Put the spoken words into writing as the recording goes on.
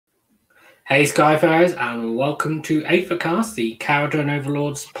Hey Skyfarers, and welcome to Aethercast, the Caradhran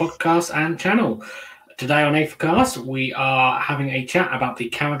Overlords podcast and channel. Today on Aethercast, we are having a chat about the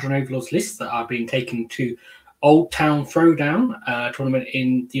Caradhran Overlords lists that are being taken to Old Town Throwdown tournament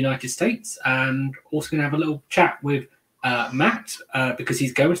in the United States, and also going to have a little chat with Matt because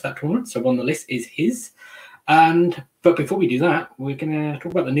he's going to that tournament, so one of the list is his. But before we do that, we're going to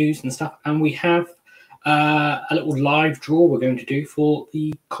talk about the news and stuff, and we have a little live draw we're going to do for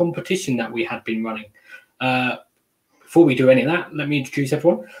the competition that we had been running. Before we do any of that, let me introduce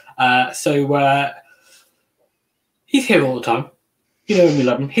everyone. He's here all the time. You know him, you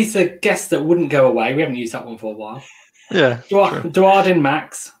love him. He's a guest that wouldn't go away. We haven't used that one for a while. Yeah. Duardin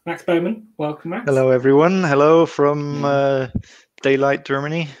Max Bowman. Welcome, Max. Hello, everyone. Hello from daylight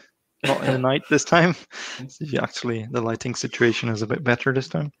Germany. Not in the night this time. Actually, the lighting situation is a bit better this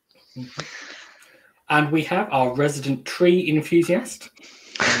time. Mm-hmm. And we have our resident tree enthusiast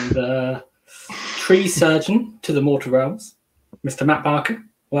and tree surgeon to the Mortar Realms, Mr. Matt Barker.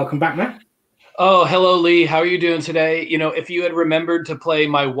 Welcome back, Matt. Oh, hello, Lee. How are you doing today? You know, if you had remembered to play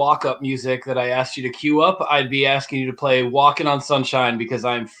my walk-up music that I asked you to queue up, I'd be asking you to play Walking on Sunshine because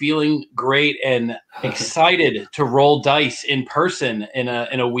I'm feeling great and excited to roll dice in person in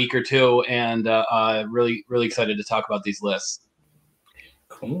a week or two, and really, really excited to talk about these lists.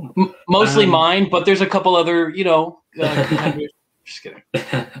 Cool. Mostly mine, but there's a couple other, contenders. Just kidding.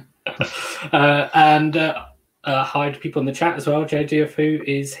 Hi to people in the chat as well. JDFU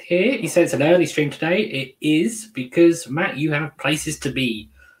is here. He said it's an early stream today. It is because, Matt, you have places to be.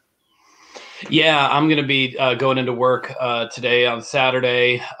 Yeah, I'm going to be going into work today on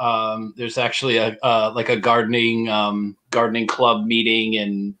Saturday. There's actually a gardening club meeting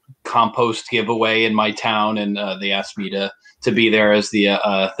and compost giveaway in my town, and they asked me to be there as the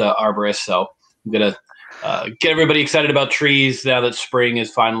arborist. So I'm going to get everybody excited about trees now that spring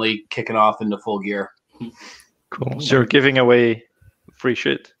is finally kicking off into full gear. Cool. So you're giving away free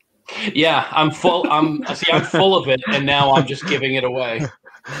shit. Yeah, I'm full. I'm full of it, and now I'm just giving it away.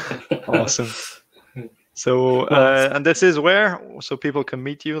 Awesome. So, and this is where, so people can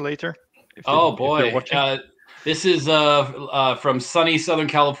meet you later. This is from sunny Southern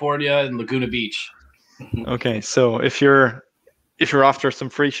California in Laguna Beach. Okay, so if you're after some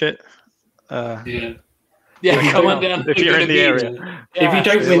free shit, come on down. If you're in the area, if you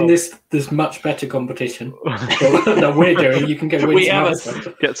don't win this, there's much better competition that we're doing. You can go win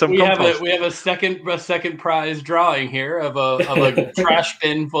get some. We have a second prize drawing here of a trash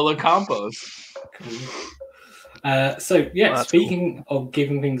bin full of compost. Speaking of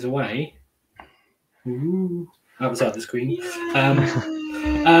giving things away, that was out the screen.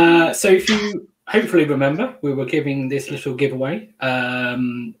 So if you hopefully remember, we were giving this little giveaway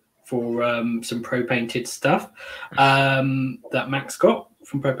for some Pro Painted stuff that Max got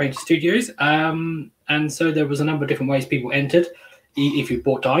from Pro Painted Studios. And so there was a number of different ways people entered. If you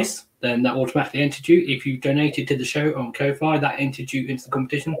bought dice, then that automatically entered you. If you donated to the show on Ko-Fi, that entered you into the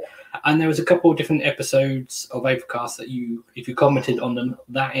competition. And there was a couple of different episodes of Aethercast that if you commented on them,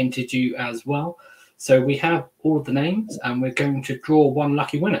 that entered you as well. So we have all of the names, and we're going to draw one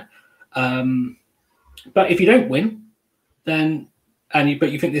lucky winner. But if you don't win, then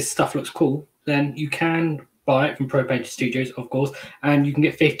but you think this stuff looks cool, then you can buy it from Pro Painted Studios, of course, and you can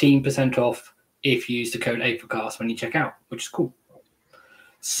get 15% off if you use the code Aethercast when you check out, which is cool.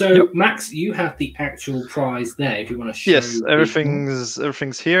 So, yep. Max, you have the actual prize there. If you want to show. Yes,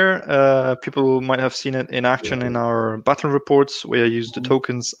 everything's here. People might have seen it in action in our battle reports, where I use the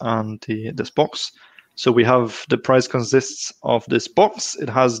tokens and this box. So we have the prize consists of this box. It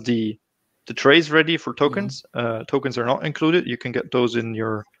has the trays ready for tokens. Tokens are not included. You can get those in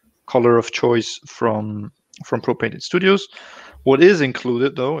your color of choice from Pro Painted Studios. What is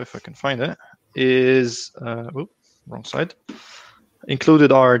included, though, if I can find it, is wrong side.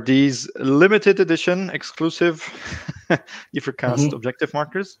 Included are these limited edition exclusive Aethercast objective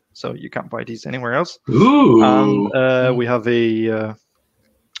markers. So you can't buy these anywhere else. Ooh. And we have a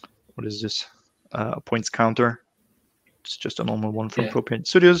what is this? A points counter. It's just a normal one from Pro Painted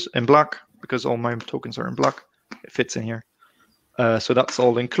Studios in black, because all my tokens are in black. It fits in here. So that's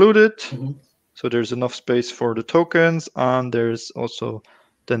all included. Mm-hmm. So there's enough space for the tokens, and there's also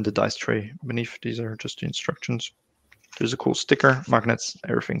then the dice tray beneath. These are just the instructions. There's a cool sticker, magnets,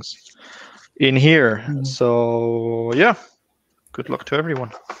 everything's in here. Mm-hmm. So yeah, good luck to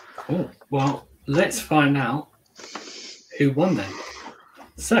everyone. Cool. Well, let's find out who won then.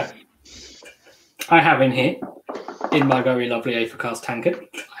 So I have in here, in my very lovely Aethercast tankard,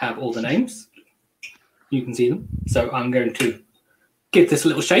 I have all the names. You can see them. So I'm going to give this a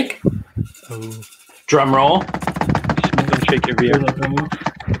little shake. Drum roll. Don't shake your beer.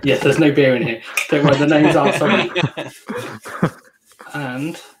 Yes, there's no beer in here. Don't worry, the names are sorry.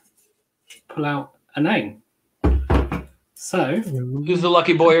 And pull out a name. So, Who's the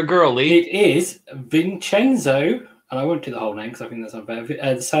lucky boy or girl, Lee? it is Vincenzo, and I won't do the whole name because I think that's unfair.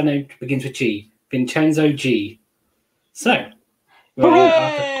 The surname begins with G. Vincenzo G. So, we'll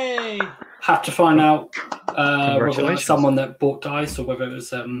have to find out whether it was someone that bought dice or whether it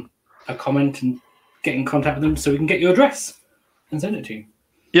was a comment and get in contact with them so we can get your address and send it to you.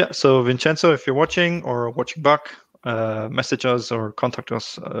 Yeah, so Vincenzo, if you're watching or watching back, message us or contact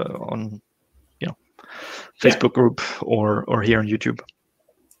us on Facebook group or here on YouTube.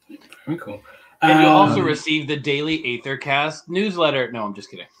 Very cool. And you'll also receive the daily Aethercast newsletter. No, I'm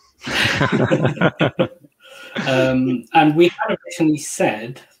just kidding. And we had originally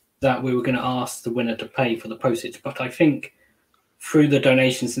said that we were going to ask the winner to pay for the postage, but I think through the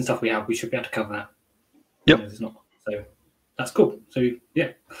donations and stuff we have, we should be able to cover that. Yep. It's not. So that's cool. So yeah,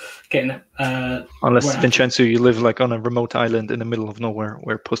 getting that. Unless Vincenzo, you live like on a remote island in the middle of nowhere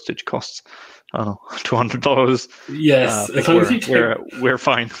where postage costs, I don't know, $200. Yes, we're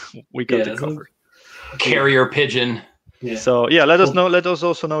fine. We got it covered. Carrier pigeon. Yeah. So yeah, let us know. Let us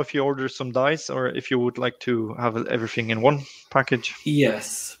also know if you order some dice or if you would like to have everything in one package.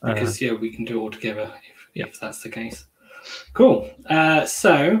 Yes, because we can do it all together if that's the case. Cool.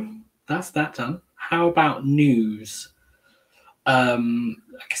 So that's that done. How about news? I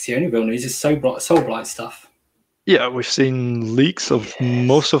guess the only real news is Soulblight stuff. Yeah, we've seen leaks of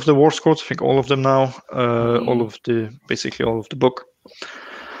most of the war scrolls. I think all of them now. Basically all of the book.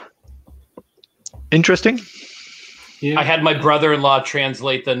 Interesting. Yeah. I had my brother-in-law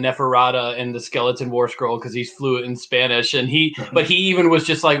translate the Neferata and the Skeleton War Scroll because he's fluent in Spanish, and he even was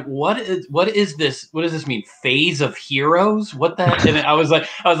just like, "What is this? What does this mean? Phase of heroes? What that?" And I was like,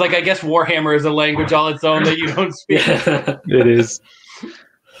 I guess Warhammer is a language all its own that you don't speak. It is.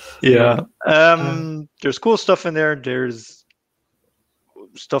 Yeah. There's cool stuff in there. There's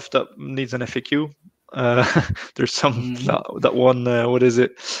stuff that needs an FAQ. There's some that one. What is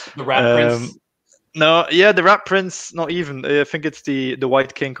it? The Rat Prince. No, yeah, the Rat Prince. Not even. I think it's the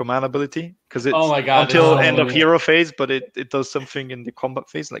White King command ability because it's until end of hero phase, but it does something in the combat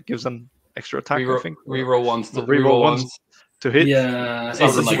phase, like gives them extra attack. I think reroll ones to hit. Yeah,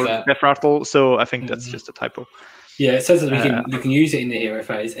 something like that. Death rattle. So I think that's just a typo. Yeah, it says that you can use it in the hero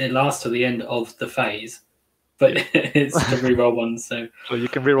phase. It lasts to the end of the phase, but it's to reroll ones. So you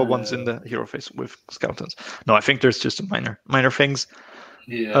can reroll ones in the hero phase with skeletons. No, I think there's just minor things.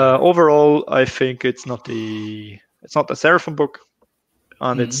 Yeah. Overall, I think it's not the Seraphim book,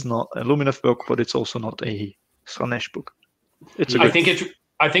 and it's not a Lumineth book, but it's also not a Slaanesh book. I think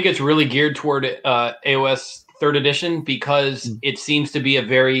it's really geared toward AOS 3rd edition because it seems to be a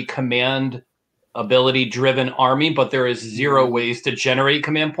very command ability driven army, but there is 0 ways to generate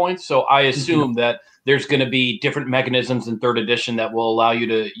command points. So I assume that there's going to be different mechanisms in 3rd edition that will allow you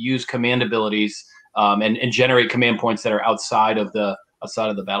to use command abilities and generate command points that are outside of the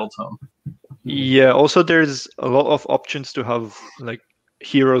battle tome. Yeah, also there's a lot of options to have like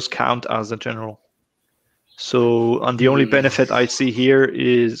heroes count as a general. So, and the only benefit I see here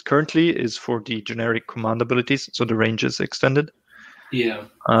is for the generic command abilities, so the range is extended. Yeah.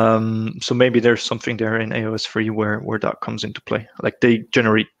 So maybe there's something there in AOS 3 where that comes into play. Like they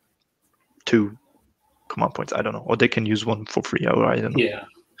generate 2 command points. I don't know, or they can use 1 for free. Or I don't know. Yeah.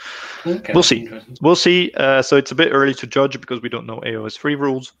 Okay, we'll see. So it's a bit early to judge because we don't know AOS 3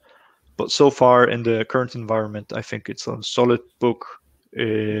 rules. But so far in the current environment, I think it's a solid book.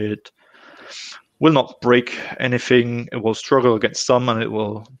 It will not break anything. It will struggle against some, and it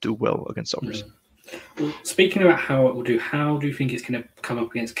will do well against others. Well, speaking about how it will do, how do you think it's going to come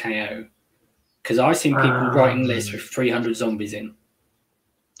up against KO? Because I've seen people writing lists with 300 zombies in.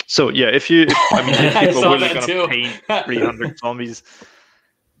 So yeah, if people are really going to paint 300 zombies.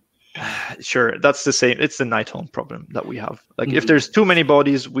 Sure, that's the same. It's the Nighthaunt problem that we have. Like if there's too many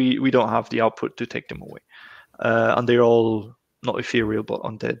bodies, we don't have the output to take them away, and they're all not ethereal but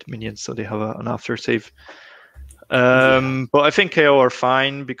undead minions, so they have an after save. But I think KO are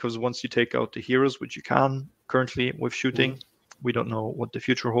fine because once you take out the heroes, which you can currently with shooting, we don't know what the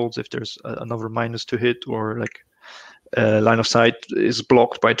future holds. If there's another minus to hit or like line of sight is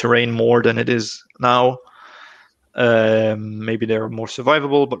blocked by terrain more than it is now. Maybe they're more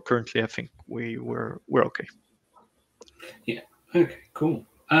survivable, but currently I think we're okay. Yeah. Okay. Cool.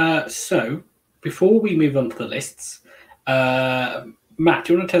 So before we move on to the lists, Matt,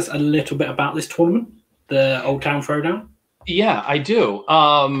 do you want to tell us a little bit about this tournament, the Old Town Throwdown? Yeah, I do.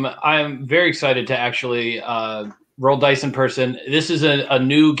 I'm very excited to actually roll dice in person. This is a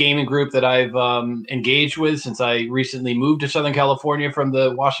new gaming group that I've engaged with since I recently moved to Southern California from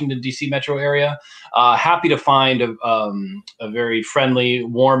the Washington, D.C. metro area. Happy to find a very friendly,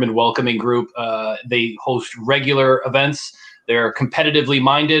 warm, and welcoming group. They host regular events. They're competitively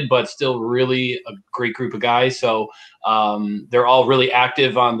minded, but still really a great group of guys. So they're all really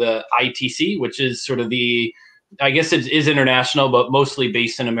active on the ITC, which is sort of I guess it is international, but mostly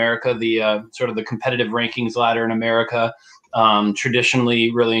based in America, the sort of the competitive rankings ladder in America,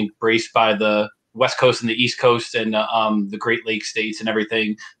 traditionally really embraced by the West Coast and the East Coast and the Great Lakes states and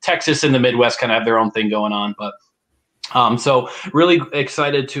everything. Texas and the Midwest kind of have their own thing going on. But so really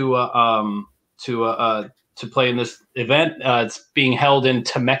excited to play in this event. It's being held in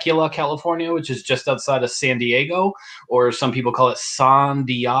Temecula, California, which is just outside of San Diego, or some people call it San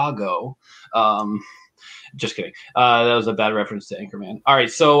Diego. Just kidding. That was a bad reference to Anchorman. All right,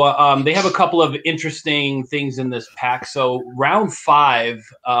 so they have a couple of interesting things in this pack. So round 5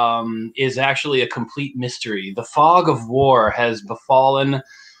 is actually a complete mystery. The fog of war has befallen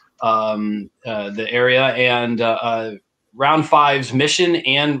the area, and round 5's mission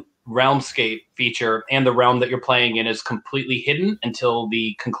and realmscape feature and the realm that you're playing in is completely hidden until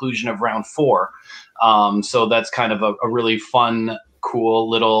the conclusion of round 4. So that's kind of a really fun, cool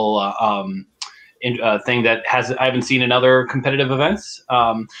little thing that I haven't seen in other competitive events.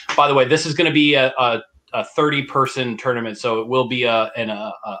 By the way, this is going to be a 30-person tournament, so it will be a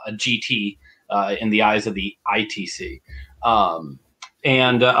GT in the eyes of the ITC.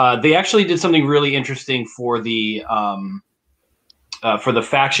 And they actually did something really interesting for the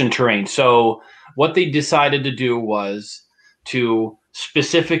faction terrain. So what they decided to do was to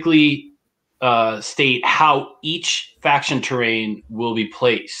specifically state how each faction terrain will be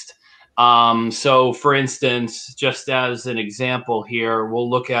placed. So, for instance, just as an example here, we'll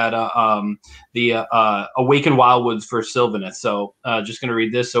look at the Awakened Wildwoods for Sylvaneth. So just going to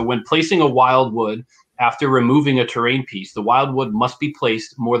read this. So when placing a wildwood after removing a terrain piece, the wildwood must be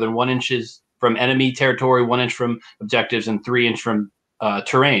placed more than 1 inch from enemy territory, 1 inch from objectives, and 3 inch from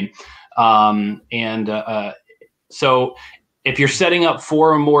terrain. So if you're setting up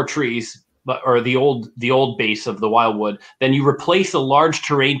 4 or more trees, or the old base of the wildwood, then you replace a large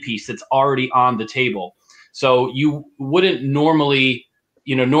terrain piece that's already on the table. So you wouldn't normally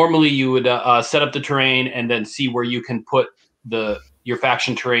you would set up the terrain and then see where you can put your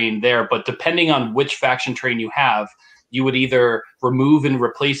faction terrain there. But depending on which faction terrain you have, you would either remove and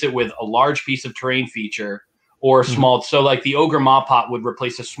replace it with a large piece of terrain feature or small. So like the Ogre Mawpot would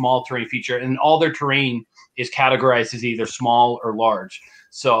replace a small terrain feature, and all their terrain is categorized as either small or large.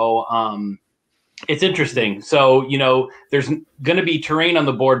 So it's interesting. So, there's going to be terrain on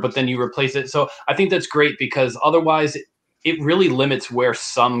the board, but then you replace it. So I think that's great because otherwise it really limits where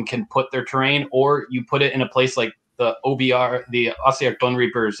some can put their terrain, or you put it in a place like the OBR, the Ossiarch Bone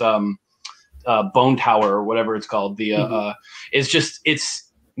Reaper's Bone Tower or whatever it's called. It's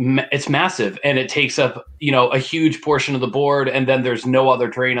massive, and it takes up, a huge portion of the board, and then there's no other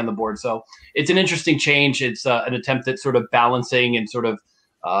terrain on the board. So it's an interesting change. It's an attempt at sort of balancing and sort of,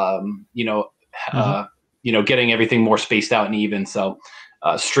 getting everything more spaced out and even. So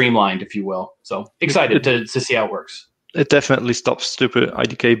streamlined, if you will. So excited to see how it works. It definitely stops stupid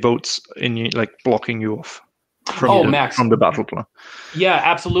IDK boats blocking you off from the battle plan. Yeah,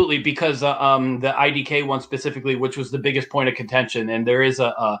 absolutely. Because the IDK one specifically, which was the biggest point of contention, and there is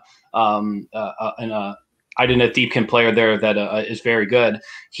an Idoneth Deepkin player there that is very good.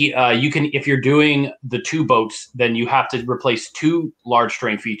 You can, if you're doing the 2 boats, then you have to replace 2 large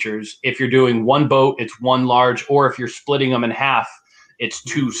terrain features. If you're doing 1 boat, it's 1 large, or if you're splitting them in half, it's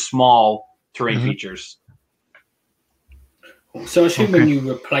 2 small terrain features. So I assume when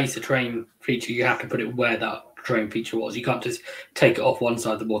you replace a terrain feature, you have to put it where that terrain feature was. You can't just take it off one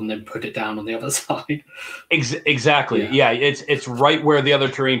side of the board and then put it down on the other side. Exactly. Yeah, it's right where the other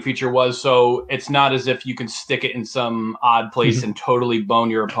terrain feature was. So it's not as if you can stick it in some odd place and totally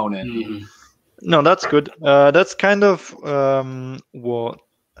bone your opponent. No, that's good. That's kind of what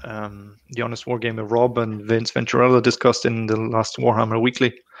the Honest Wargamer Rob and Vince Venturella discussed in the last Warhammer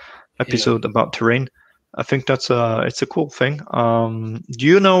Weekly episode about terrain. I think it's a cool thing. Do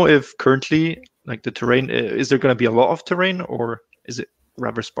you know if currently, like, the terrain, is there going to be a lot of terrain, or is it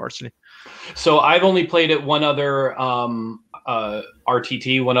rather sparsely? So I've only played at one other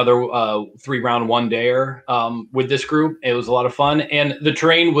RTT, one other 3-round 1-dayer with this group. It was a lot of fun, and the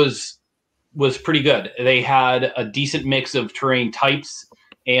terrain was pretty good. They had a decent mix of terrain types,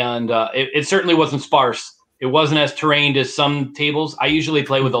 and it certainly wasn't sparse. it wasn't as terrained as some tables. I usually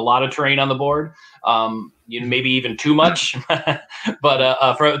play with a lot of terrain on the board, maybe even too much,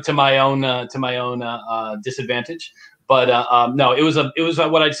 but to my own disadvantage. But no, it was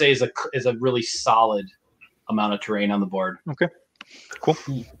what I'd say is a really solid amount of terrain on the board. Okay, cool.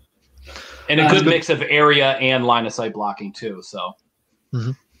 And a good mix of area and line of sight blocking too. So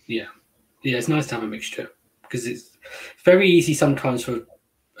yeah, it's nice to have a mixture, because it's very easy sometimes for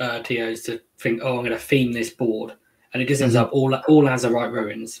TOs to think, oh, I'm going to theme this board, and it just ends up all has the right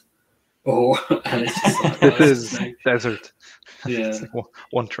ruins, and it's just like, this is desert. Yeah, it's like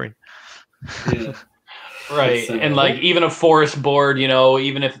one train. Yeah. Right, and like even a forest board,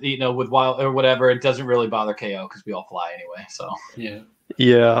 even if with wild or whatever, it doesn't really bother KO because we all fly anyway. So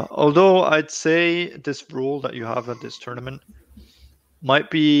yeah. Although I'd say this rule that you have at this tournament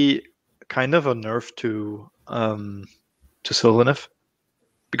might be kind of a nerf to Sylvaneth,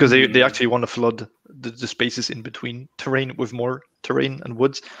 because they actually want to flood the spaces in between terrain with more terrain and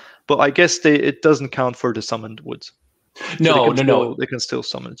woods, but I guess it doesn't count for the summoned woods. No. They can still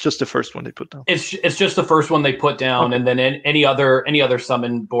summon. It's just the first one they put down. It's just the first one they put down, okay. And then any other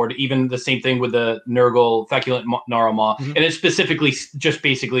summon board, even the same thing with the Nurgle Feculent Gnarlmaw, and it's specifically just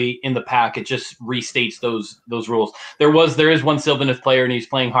basically in the pack. It just restates those rules. There is one Sylvaneth player, and he's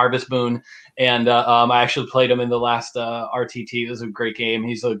playing Harvest Moon, and I actually played him in the last RTT. It was a great game.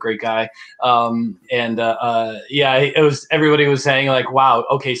 He's a great guy, it was. Everybody was saying like, "Wow,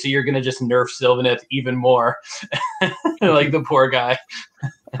 okay, so you're gonna just nerf Sylvaneth even more." Like the poor guy.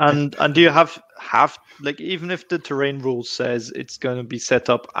 and do you have like, even if the terrain rule says it's going to be set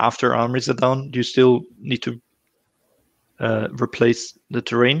up after armies are down, do you still need to replace the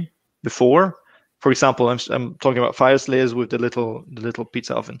terrain before? For example, I'm talking about Fire Slayers with the little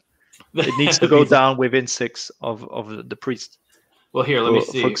pizza oven. It needs to go down within 6 of the priest. Well, here, let me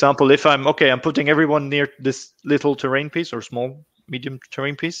see. For example, if I'm putting everyone near this little terrain piece or medium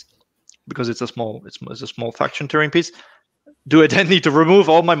terrain piece, because it's a small faction terrain piece. Do I then need to remove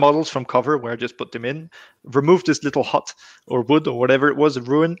all my models from cover where I just put them in, remove this little hut or wood or whatever it was, a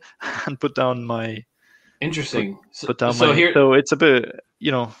ruin, and put down my... Interesting. So it's a bit, I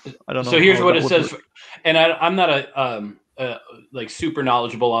don't know. So here's what it says, and I'm not like super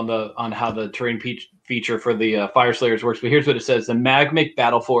knowledgeable on how the terrain feature for the Fire Slayers works, but here's what it says: the Magmic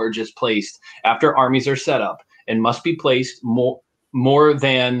Battleforge is placed after armies are set up and must be placed more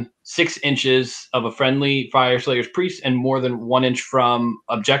than 6 inches of a friendly Fire Slayer's priest, and more than 1 inch from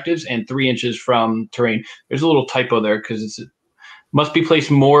objectives, and 3 inches from terrain. There's a little typo there because it must be placed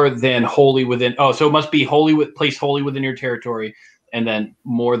more than wholly within. Oh, so it must be placed wholly within your territory, and then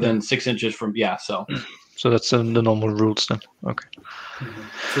more than 6 inches from. Yeah, so that's the normal rules then. Okay.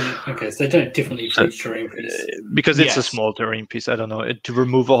 So they don't differently for each terrain piece. Because it's a small terrain piece. I don't know, to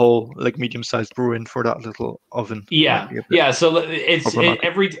remove a whole like medium-sized ruin for that little oven. Yeah. So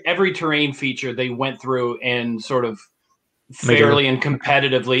every terrain feature they went through and sort of fairly and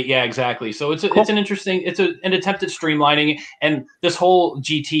competitively. Yeah, exactly. So it's an interesting. It's an attempt at streamlining, and this whole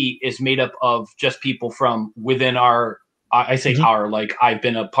GT is made up of just people from within our. I say our, like, I've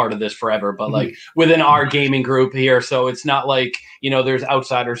been a part of this forever, but like within our gaming group here. So it's not like, there's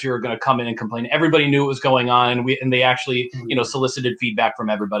outsiders who are going to come in and complain. Everybody knew what was going on, and they actually, solicited feedback from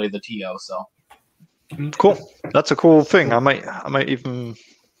everybody, the TO. So cool. That's a cool thing. I might even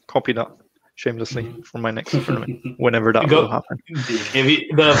copy that shamelessly for my next tournament, whenever that will happen.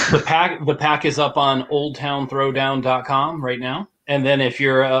 The pack is up on oldtownthrowdown.com right now. And then if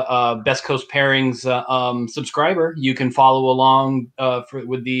you're a Best Coast Pairings subscriber, you can follow along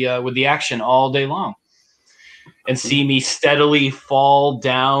with the action all day long, and see me steadily fall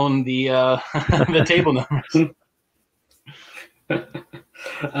down the the table numbers.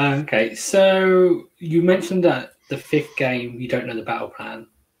 Okay, so you mentioned that the 5th game you don't know the battle plan,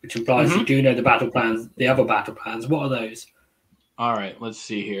 which implies you do know the battle plans, the other battle plans. What are those? All right, let's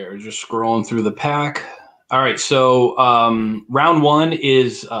see here. Just scrolling through the pack. All right, so round 1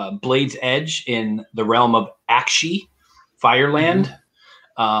 is Blade's Edge in the realm of Akshi, Fireland.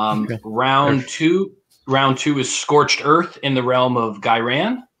 Round two is Scorched Earth in the realm of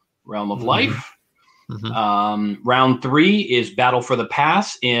Ghyran, realm of Life. Round 3 is Battle for the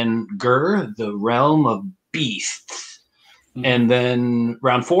Pass in Gur, the realm of Beasts. And then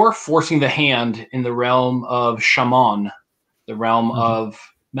round 4, Forcing the Hand in the realm of Shaman, the realm of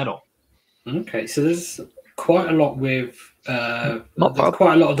Metal. Okay, so there's quite a lot with quite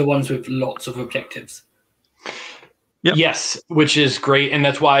a lot of the ones with lots of objectives. Yep. Yes, which is great, and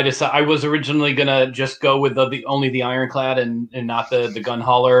that's why I decided. I was originally gonna just go with only the Ironclad and not the Gun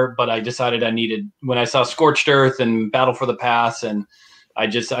Hauler, but I decided I needed, when I saw Scorched Earth and Battle for the Pass, and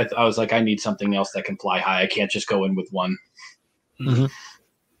I was like, I need something else that can fly high. I can't just go in with one. Mm-hmm.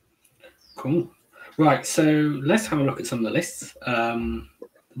 Cool. Right, so let's have a look at some of the lists.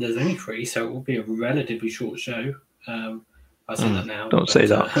 There's only 3, so it will be a relatively short show. I'll say that now. Don't say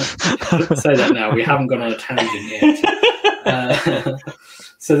that. Say that now. We haven't gone on a tangent yet.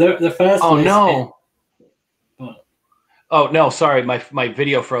 So the first. Oh list no! Is, what? Oh no! Sorry, my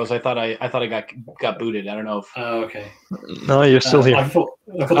video froze. I thought I got booted. I don't know if. Oh, okay. No, you're still here. I thought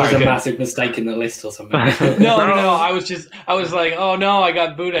there was a massive mistake in the list or something. No. I was like, oh no, I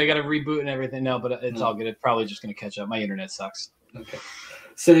got booted. I got to reboot and everything. No, but it's all good. It's probably just going to catch up. My internet sucks. Okay.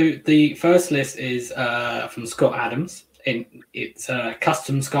 So the first list is from Scott Adams. It's a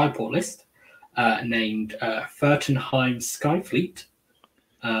custom Skyport list named Furtenheim Skyfleet.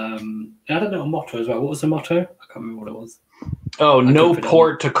 I don't know a motto as well. What was the motto? I can't remember what it was. Oh, no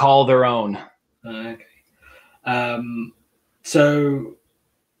port to call their own. Okay. So,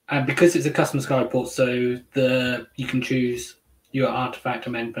 because it's a custom Skyport, so you can choose your artifact,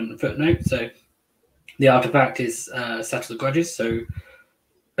 amendment, and footnote. So the artifact is Settle the Grudges. So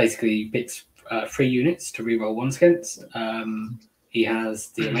basically, bits 3 units to reroll 1 against. He has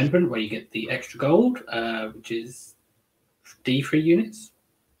the amendment where you get the extra gold, which is D3 units.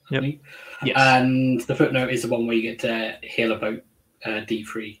 Yep. Yes. And the footnote is the one where you get to heal a boat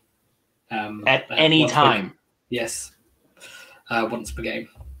D3. At any time. Yes. Once per game.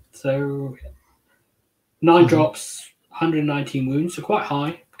 So 9 drops, 119 wounds, so quite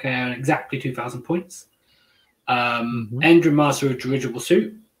high. Okay, exactly 2,000 points. Endrin, Master of Dirigible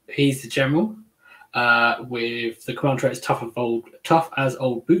Suit. He's the general. With the command trait is tough as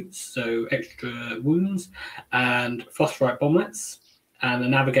old boots, so extra wounds, and phosphorite bomblets, and the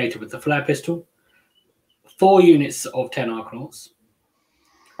navigator with the flare pistol. 4 units of 10 Arkanauts.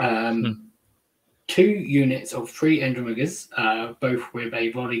 2 units of 3 Endrinriggers, both with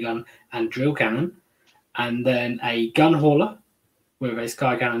a volley gun and drill cannon, and then a gun hauler with a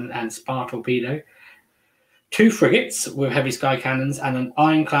sky cannon and spar torpedo. 2 frigates with heavy sky cannons, and an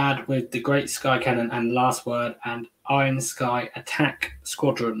ironclad with the great sky cannon and last word and iron sky attack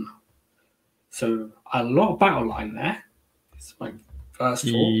squadron. So a lot of battle line there. It's my first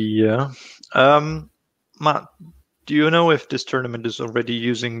thought. Yeah. Matt, do you know if this tournament is already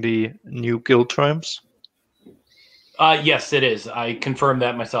using the new guild triumphs? Yes, it is. I confirmed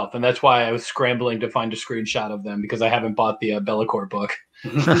that myself, and that's why I was scrambling to find a screenshot of them, because I haven't bought the Bellacore book.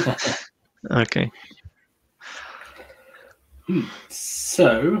 Okay.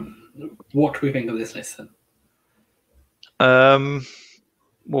 So, what do we think of this list then?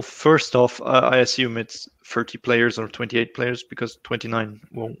 Well, first off, I assume it's 30 players or 28 players, because 29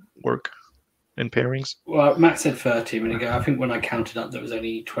 won't work in pairings. Well, Matt said 30 a minute ago. I think when I counted up, there was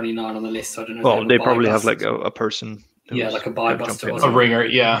only 29 on the list. So I don't know. Well, they probably have like a person. Yeah, like a buy buster. A ringer,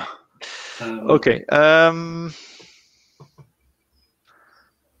 yeah. Okay.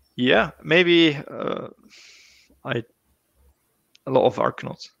 Yeah, maybe a lot of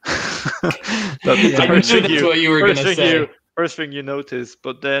Arkanauts. I knew that's what you were going to say. First thing you notice,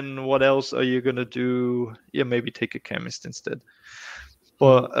 but then what else are you going to do? Yeah, maybe take a chemist instead.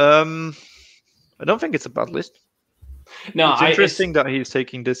 But I don't think it's a bad list. No, it's interesting that he's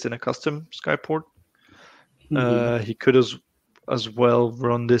taking this in a custom Skyport. He could as well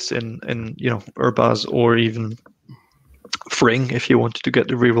run this in Urbaz or even Fring if you wanted to get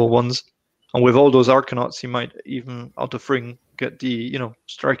the reroll ones. And with all those Arkanauts, he might even out of Fring get the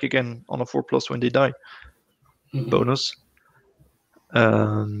strike again on a 4+ when they die bonus.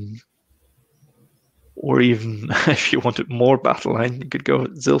 Or even if you wanted more battle line, you could go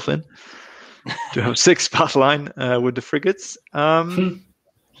with Zilfin to have 6 battle line with the frigates.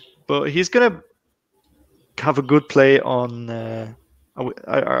 But he's gonna have a good play on.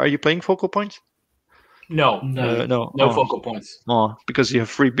 Are you playing focal points? No focal points. Oh, because you have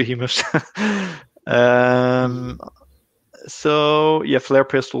 3 behemoths. So yeah, flare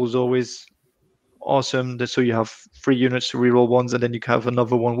pistol is always awesome. So you have 3 units to reroll ones, and then you can have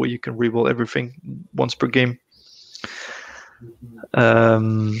another one where you can reroll everything once per game.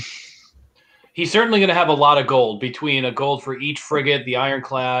 He's certainly going to have a lot of gold, between a gold for each frigate, the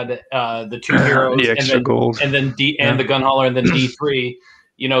ironclad, the 2 heroes, the extra gold, and then the gun hauler, and then D3.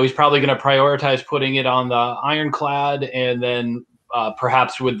 He's probably going to prioritize putting it on the ironclad, and then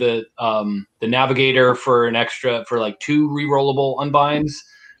perhaps with the navigator for an extra, for like 2 rerollable unbinds,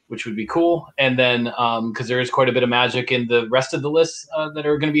 which would be cool. And then because there is quite a bit of magic in the rest of the lists that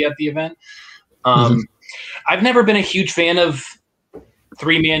are going to be at the event. I've never been a huge fan of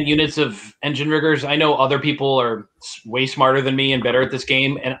 3-man units of engine riggers. I know other people are way smarter than me and better at this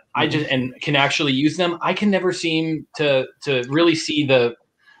game, and I just can actually use them. I can never seem to really see the,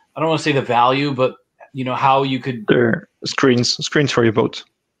 I don't want to say the value, but how you could. They're screens for your boat,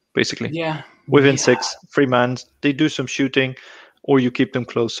 basically. Yeah. Within 6, 3 man, they do some shooting, or you keep them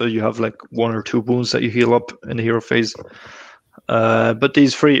close, so you have like 1 or 2 wounds that you heal up in the hero phase. But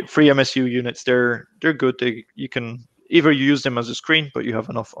these free MSU units, they're good. You can either use them as a screen, but you have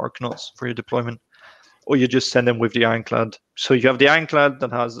enough Arcanauts for your deployment, or you just send them with the Ironclad. So you have the Ironclad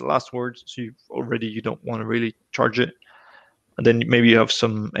that has the last word, so you don't want to really charge it. And then maybe you have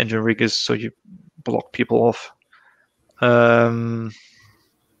some engine riggers, so you block people off.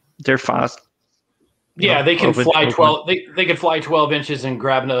 They're fast. Yeah, they can fly 12. They can fly 12 inches and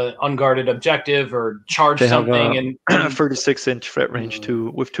grab an unguarded objective or charge something. And 36-inch threat range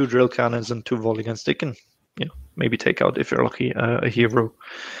with 2 drill cannons and 2 volley guns. They can, maybe take out, if you're lucky, a hero.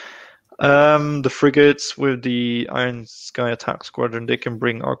 The frigates with the Iron Sky Attack Squadron, they can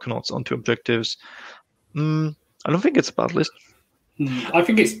bring Arcanauts onto objectives. I don't think it's a bad list. I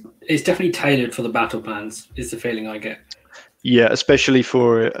think it's definitely tailored for the battle plans, is the feeling I get. Yeah, especially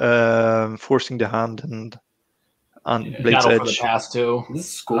for forcing the hand and Blade's Battle Edge. For the Past too.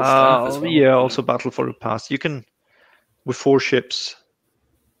 This is cool stuff as well. Yeah, also Battle for the Past. You can, with 4 ships,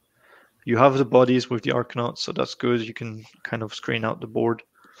 you have the bodies with the Arcanauts, so that's good. You can kind of screen out the board.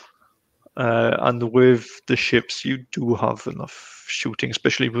 And with the ships, you do have enough shooting,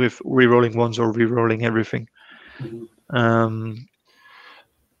 especially with rerolling ones or rerolling everything.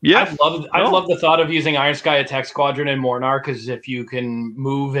 Yeah, I love the thought of using Iron Sky Attack Squadron in Mornar, because if you can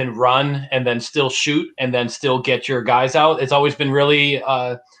move and run and then still shoot and then still get your guys out, it's always been really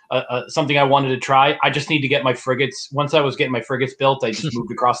something I wanted to try. I just need to get my frigates. Once I was getting my frigates built, I just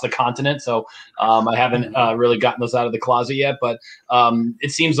moved across the continent, so I haven't really gotten those out of the closet yet. But it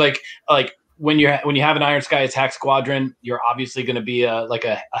seems like when you have an Iron Sky Attack Squadron, you're obviously going to be a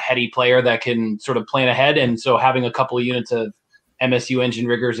heady player that can sort of plan ahead, and so having a couple of units of MSU engine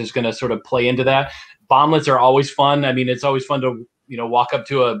riggers is going to sort of play into that. Bomblets are always fun. I mean, it's always fun to walk up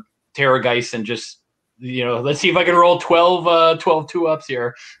to a Terrorgeist and just let's see if I can roll 12 2-ups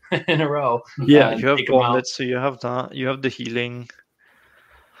here in a row. Yeah, you have bomblets, so you have that. You have the healing.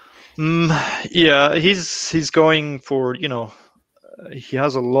 Yeah, he's going for he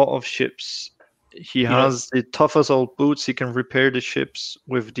has a lot of ships. He has the tough assault boots. He can repair the ships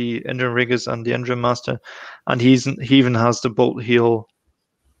with the engine riggers and the engine master, and he even has the bolt heal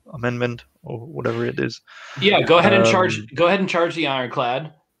amendment or whatever it is. Yeah, go ahead and charge. Go ahead and charge the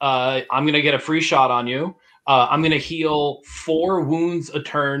Ironclad. I'm gonna get a free shot on you. I'm gonna heal 4 wounds a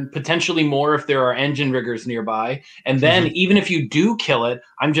turn, potentially more if there are engine riggers nearby. And then even if you do kill it,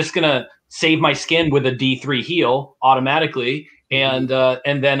 I'm just gonna save my skin with a D3 heal automatically, and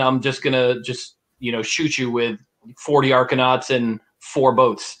then I'm just gonna shoot you with 40 Arcanauts and 4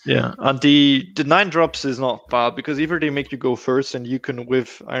 boats. Yeah, and the 9 drops is not bad, because either they make you go first, and you can,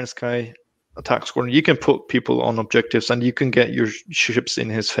 with Iron Sky Attack Squadron, you can put people on objectives, and you can get your ships in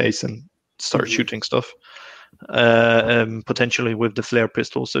his face and start shooting stuff. Potentially with the flare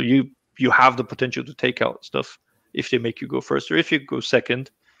pistol, so you have the potential to take out stuff if they make you go first, or if you go second.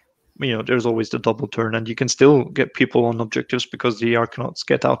 There's always the double turn, and you can still get people on objectives because the Arcanauts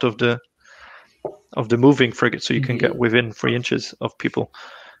get out of the moving frigate, so you can get within 3 inches of people.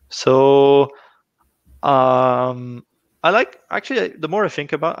 So I like, actually, the more I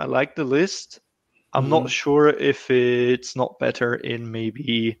think about it, I like the list. I'm not sure if it's not better in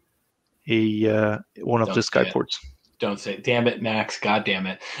maybe one of the Skyports. Don't say it. Damn it, Max. God damn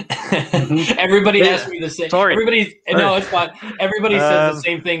it. Everybody asks me the same. Sorry. No, it's fine. Everybody says the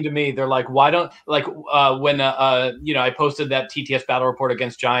same thing to me. They're like, why don't, when I posted that TTS battle report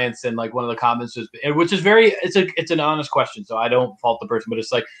against Giants, and one of the comments was, which is it's an honest question, so I don't fault the person, but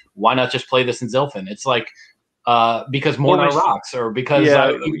it's like, why not just play this in Zilfin? It's like, because Mornar rocks, or because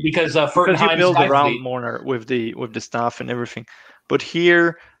you build around Mornar with the staff and everything. But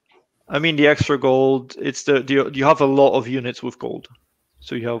here, I mean, the extra gold, it's you have a lot of units with gold.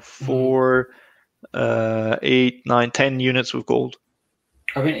 So you have 4, 8, 9, 10 units with gold.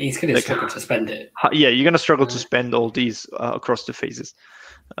 I mean, he's going to struggle to spend it. Yeah, you're going to struggle to spend all these across the phases.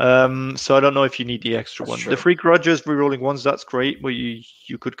 So I don't know if you need the extra one. The free grudges, rerolling ones, that's great, but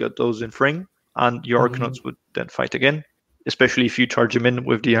you could get those in Fring, and your Arcanauts would then fight again. Especially if you charge them in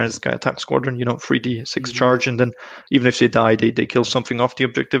with the Iron Sky Attack Squadron, 3d6 charge, and then even if they die, they kill something off the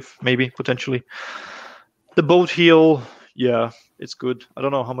objective, maybe, potentially. The boat heal, yeah, it's good. I don't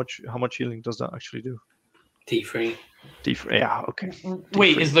know how much healing does that actually do. D3. D3, yeah, okay.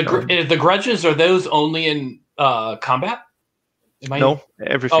 Wait, is the grudges, are those only in combat? No,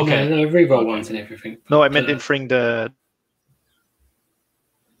 everything. Okay. No, reroll ones and everything. No, I meant in Fring the.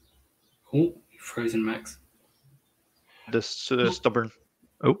 Oh, frozen, Max. The stubborn.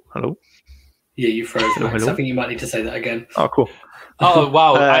 Oh, hello. Yeah, you froze, Max. Hello? I think you might need to say that again. Oh, cool. Oh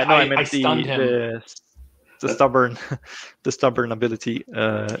wow! No, I meant stunned him. The stubborn, the stubborn ability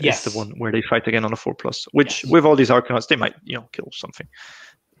Yes. is the one where they fight again on a 4+. Which with all these Arcanauts, they might kill something.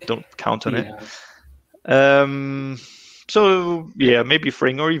 Don't count on it. So yeah, maybe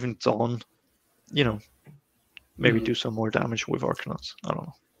Fring or even Dawn. Maybe do some more damage with Arcanauts. I don't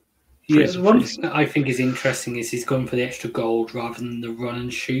know. Yeah, the one thing that I think is interesting is he's gone for the extra gold rather than the run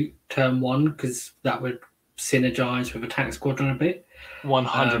and shoot turn 1, because that would synergize with Attack Squadron a bit.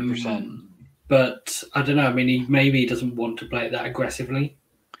 100%. But I don't know. I mean, he doesn't want to play it that aggressively.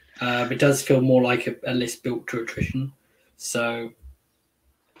 It does feel more like a list built to attrition. So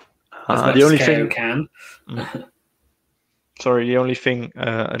the only thing can. Sorry, the only thing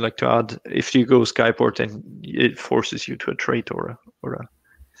I'd like to add: if you go Skyport, then it forces you to a trait or an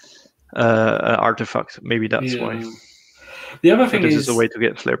artifact. Maybe that's why. The other thing is a way to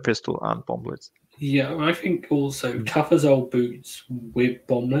get Flare Pistol and Bomblets. Yeah, I think also Tough as Old Boots with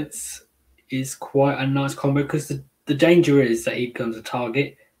Bomblets is quite a nice combo, because the danger is that he becomes a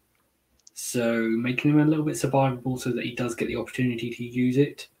target. So making him a little bit survivable so that he does get the opportunity to use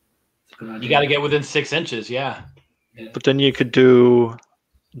it. You got to get within 6 inches, yeah. But then you could do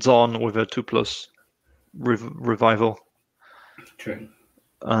Dawn with a 2+ revival. True.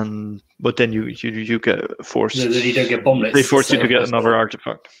 But then you get forced. No, that you don't get Bomblets. They force you to get another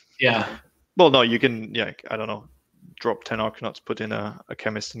artifact. Yeah. Well, no, you can. Yeah, I don't know. Drop 10 Arcanauts, put in a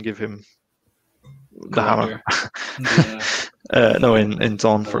chemist, and give him the hammer. No, in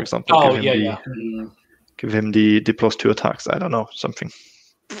Dawn, for example. Oh, Give him the +2 attacks. I don't know, something.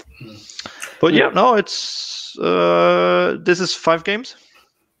 But no, it's this is 5 games.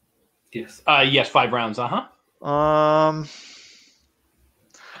 Yes. Yes, 5 rounds.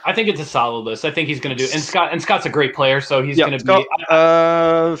 I think it's a solid list. I think he's going to do. And Scott's a great player, so he's going to be.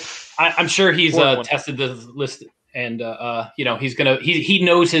 I'm sure he's tested the list, and he's gonna. He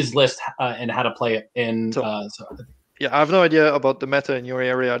knows his list and how to play it. And I have no idea about the meta in your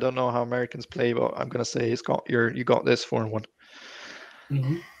area. I don't know how Americans play, but I'm gonna say you got this 4-1.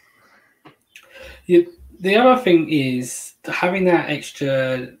 Mm-hmm. Yeah, the other thing is having that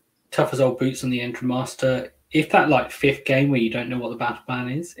extra Tough as Old Boots on the Entry Master. If that 5th game where you don't know what the battle plan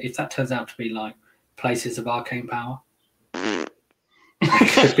is, if that turns out to be Places of Arcane Power, that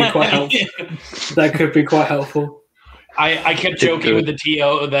could be quite helpful. That could be quite helpful. I kept joking with the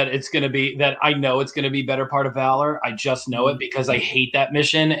TO that it's going to be that I know it's going to be Better Part of Valor. I just know it because I hate that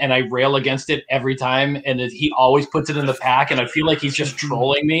mission and I rail against it every time. And he always puts it in the pack, and I feel like he's just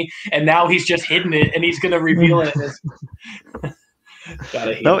trolling me. And now he's just hidden it, and he's going to reveal it.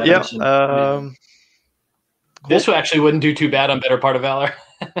 Gotta hate that mission. This actually wouldn't do too bad on Better Part of Valor.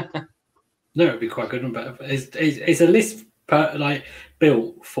 No, it'd be quite good on Better. It's a list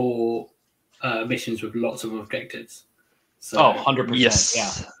built for missions with lots of objectives. So, 100%. Yes.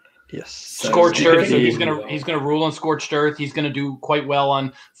 So Scorched Earth. So he's gonna rule on Scorched Earth. He's gonna do quite well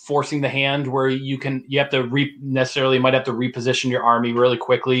on forcing the hand, where you have to might have to reposition your army really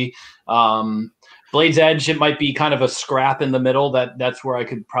quickly. Blade's Edge, it might be kind of a scrap in the middle. That's where I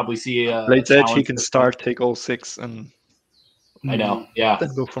could probably see a Blade's Edge. He can take all 6 and I know, yeah.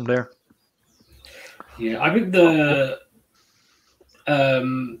 Then go from there. Yeah, I think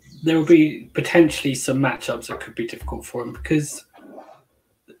there will be potentially some matchups that could be difficult for him, because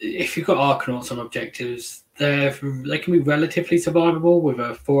if you've got Arcanauts on objectives, they can be relatively survivable with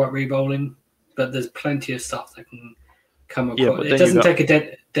a 4-up re-rolling, but there's plenty of stuff that can come across. It doesn't take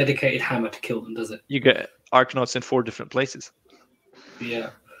a dedicated hammer to kill them, does it? You get Arcanauts in 4 different places.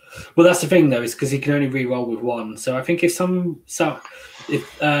 Yeah. Well, that's the thing, though, is because he can only re-roll with 1. So I think if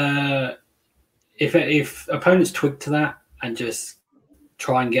opponents twig to that and just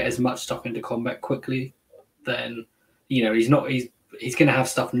try and get as much stuff into combat quickly, then he's going to have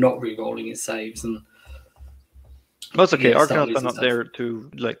stuff not re-rolling his saves, and that's okay. Arcanauts are not there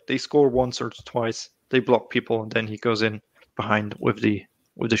to they score once or twice, they block people, and then he goes in behind with the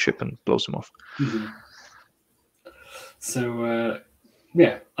ship and blows them off. Mm-hmm. So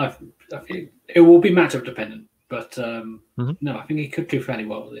I think it will be matchup dependent, but no, I think he could do fairly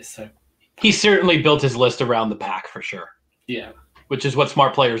well with this. So he certainly built his list around the pack for sure. Yeah. Which is what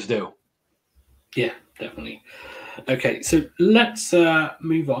smart players do. Yeah, definitely. Okay, so let's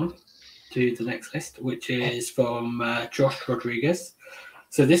move on to the next list, which is from Josh Rodriguez.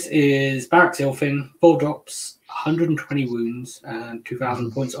 So this is Barracks Ilfin, 4 drops, 120 wounds, and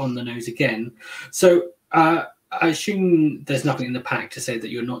 2,000 points on the nose again. So I assume there's nothing in the pack to say that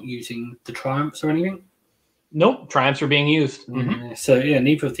you're not using the Triumphs or anything. Nope, Triumphs are being used. Mm-hmm. So yeah,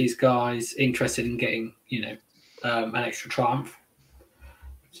 neither of these guys interested in getting an extra Triumph.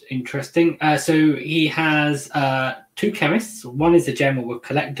 It's interesting. So he has 2 chemists. One is a general with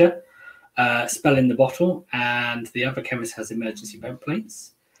Collector, spell in the bottle, and the other chemist has emergency vent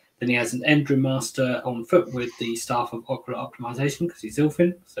plates. Then he has an Endrin Master on foot with the Staff of Ocular Optimization because he's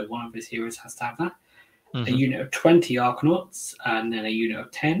Ilfin, so one of his heroes has to have that. A unit of 20 Arcanauts, and then a unit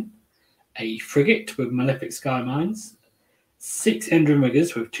of 10. A frigate with Malefic Sky Mines. 6 Endrin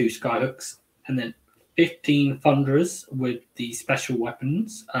Riggers with 2 Skyhooks, and then 15 Thunderers with the special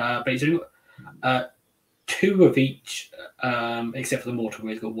weapons. But he's only got 2 of each, except for the mortar,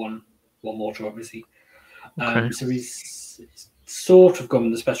 where he's got one mortar, obviously. So he's sort of gone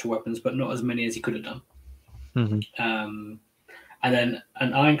with the special weapons, but not as many as he could have done. And then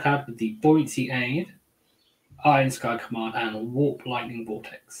an Ironclad with the Buoyancy Aid, Iron Sky Command, and Warp Lightning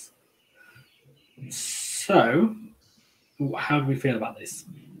Vortex. So, how do we feel about this?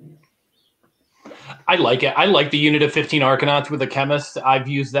 I like it. I like the unit of 15 Arcanauts with a chemist. I've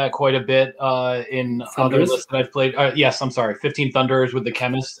used that quite a bit in other lists that I've played. Yes, I'm sorry. 15 Thunderers with the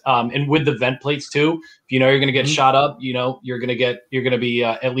chemist, and with the vent plates too. If you know you're going to get shot up, you're going to be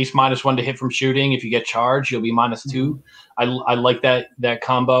at least -1 to hit from shooting. If you get charged, you'll be -2. I like that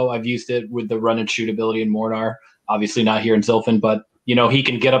combo. I've used it with the run and shoot ability in Mornar. Obviously not here in Zilfin, but he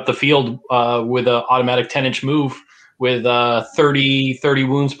can get up the field with an automatic 10-inch move with 30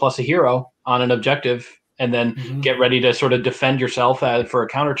 wounds plus a hero on an objective, and then get ready to sort of defend yourself for a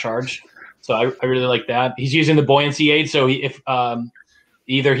counter charge. So I really like that. He's using the Buoyancy Aid, so he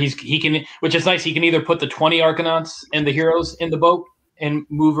can, which is nice. He can either put the 20 Arcanauts and the heroes in the boat and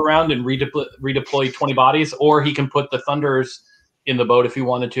move around and redeploy 20 bodies, or he can put the Thunderers in the boat if he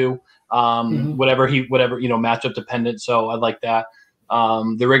wanted to. Whatever matchup dependent. So I like that.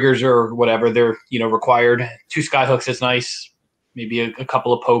 The riggers or whatever, they're required. 2 Skyhooks is nice. Maybe a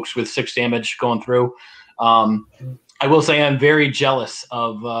couple of pokes with 6 damage going through. I will say I'm very jealous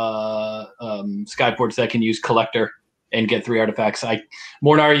of Skyports that can use Collector and get 3 artifacts.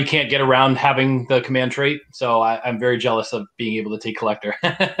 Mornar, you can't get around having the command trait, so I'm very jealous of being able to take Collector.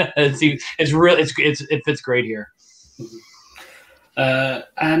 It fits great here.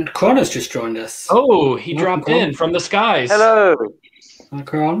 And Kron has just joined us. Oh, he dropped in from the skies. Hello. Hi,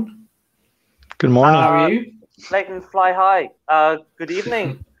 Kron. Good morning. How are you? Leighton, fly high. Good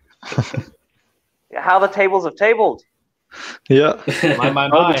evening. How the tables have tabled. Yeah. My,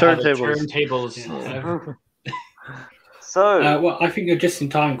 the turntables. So, well, I think you're just in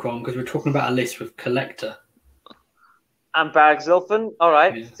time, Kron, because we're talking about a list with Collector. I'm Bag Zilfin. All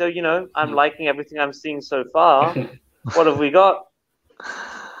right. Yeah. So, I'm liking everything I'm seeing so far. What have we got?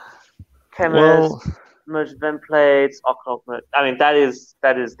 Chemist, merged vent plates, Octopus. I mean, that is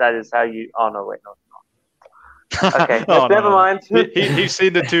how you. Oh no, wait, no. Okay, never mind. He's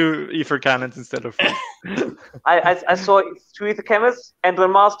seen the 2 ether cannons instead of. I saw 2 ether chemists,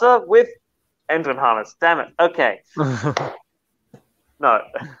 Endrin Master with Endrin Harness. Damn it. Okay. No.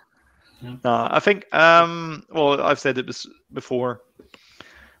 I think. Well, I've said it before.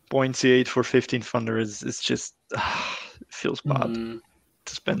 Buoyancy 8 for 15 Thunder is just it feels bad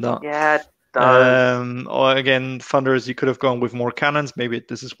to spend that. Yeah, it does. Or again, Thunders, you could have gone with more cannons. Maybe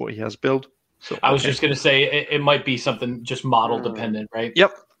this is what he has built. So I was just going to say it might be something just model dependent, right?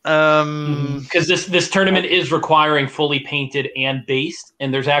 Yep. Because this tournament is requiring fully painted and based,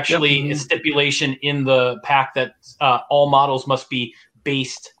 and there's actually a stipulation in the pack that all models must be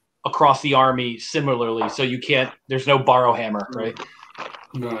based across the army similarly. So you can't. There's no borrow hammer, right?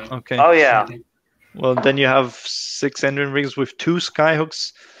 Right. Okay. Oh yeah. Well, then you have 6 Endrin rigs with 2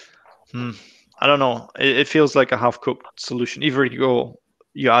 Skyhooks. I don't know. It feels like a half-cooked solution. Either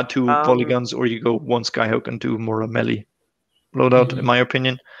you add 2 polygons, or you go 1 Skyhook and do more a melee loadout, in my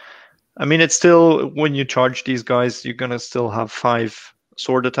opinion. I mean, it's still, when you charge these guys, you're going to still have 5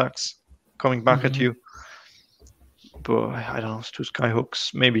 sword attacks coming back at you. But I don't know, it's 2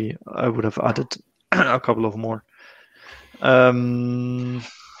 Skyhooks. Maybe I would have added a couple of more.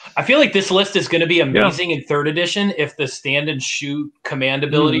 I feel like this list is going to be amazing in 3rd edition if the stand and shoot command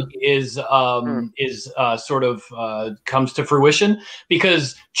ability is sort of comes to fruition,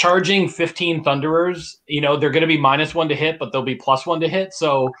 because charging 15 Thunderers, they're going to be -1 to hit, but they'll be +1 to hit.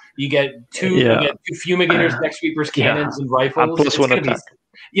 So you get 2 Fumigators, Deck Sweepers, cannons, and rifles. And +1 attack.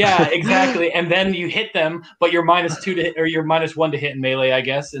 Yeah, exactly. And then you hit them, but you're -2 to hit, or you're -1 to hit in melee, I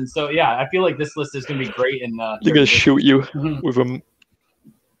guess. And so, yeah, I feel like this list is going to be great. They're going to shoot you with a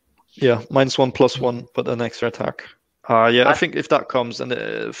 -1/+1, but an extra attack. I think if that comes, and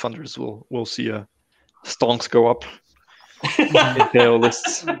the Thunders will see a stonks go up in KO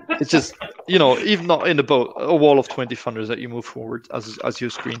lists. It's just, even not in the boat, a wall of 20 thunders that you move forward as your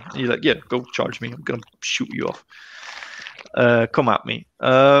screen. And you're like, yeah, go charge me. I'm gonna shoot you off. Come at me.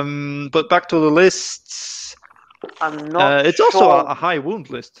 But back to the lists. I'm not. It's sure. also a high wound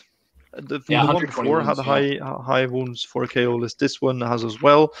list. The one 120 before had wounds, high wounds for a KO list. This one has as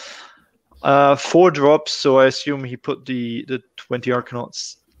well. 4 drops, so I assume he put the 20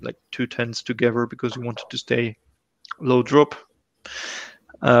 Arcanauts, like 2 10s together because he wanted to stay low drop.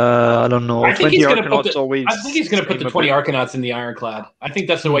 I don't know. I think 20 he's going Arcanauts always. I think he's going to put the 20 Arcanauts in the Ironclad. I think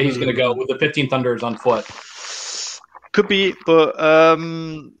that's the way he's going to go with the 15 Thunders on foot. Could be, but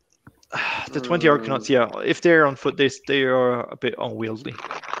the 20 Arcanauts, yeah, if they're on foot, they are a bit unwieldy.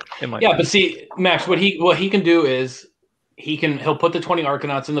 Yeah, but see, Max, what he can do is he'll put the 20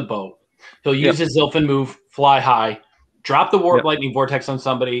 Arcanauts in the boat. He'll use his Zilfin move, fly high, drop the Warp Lightning Vortex on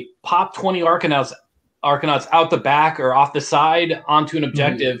somebody, pop 20 Arcanauts out the back or off the side onto an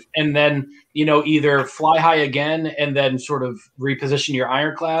objective, and then either fly high again and then sort of reposition your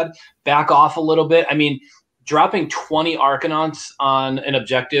Ironclad, back off a little bit. I mean, dropping 20 Arcanauts on an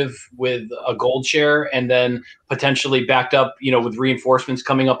objective with a gold share and then potentially backed up, with reinforcements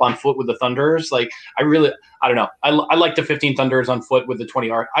coming up on foot with the Thunders. Like, I don't know. I like the 15 Thunders on foot with the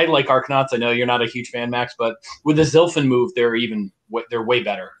 20 I like Arcanauts. I know you're not a huge fan, Max, but with the Zilfin move, they're way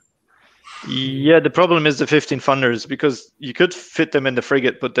better. Yeah, the problem is the 15 Thunders, because you could fit them in the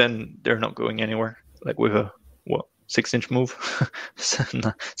frigate, but then they're not going anywhere. Like with a 6-inch move,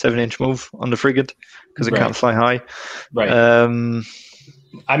 7-inch move on the frigate, because it can't fly high. Right.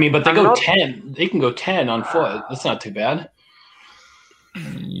 I mean, but they go 10. They can go 10 on foot. That's not too bad.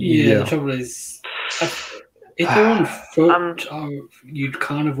 Yeah. The trouble is, if you're on foot, you'd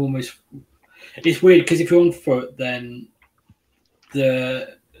kind of almost. It's weird because if you're on foot, then the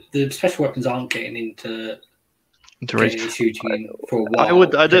special weapons aren't getting into shooting for a while. I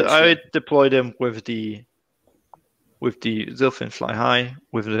would deploy them with the Zilfin fly high,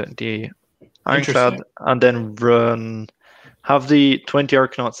 with the Ironclad, and then have the 20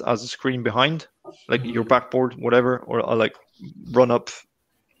 Arcanauts as a screen behind, like your backboard, whatever, or like run up.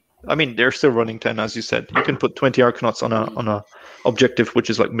 I mean, they're still running 10, as you said. You can put 20 Arcanauts on a objective,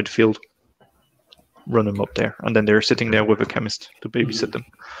 which is like midfield. Run them up there, and then they're sitting there with a chemist to babysit them.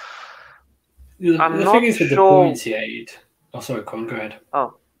 The thing is with the points he ate. Oh, sorry, Con, go ahead.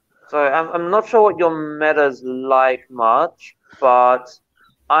 Oh. So I'm not sure what your meta's like much, but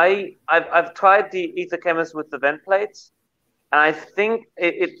I've tried the Ether Chemist with the vent plates, and I think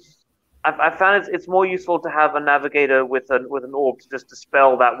I found it's more useful to have a navigator with an orb to just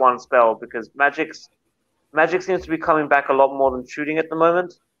dispel that one spell, because magic seems to be coming back a lot more than shooting at the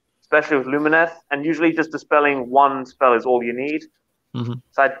moment, especially with Lumineth, and usually just dispelling one spell is all you need. Mm-hmm.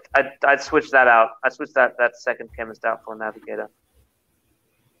 So I'd switch that out. I'd switch that second chemist out for a navigator.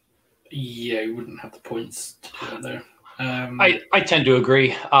 Yeah, you wouldn't have the points to do that there. I tend to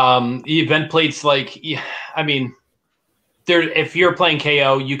agree. The event plates, I mean, if you're playing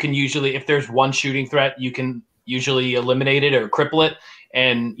KO, you can usually, if there's one shooting threat, you can usually eliminate it or cripple it,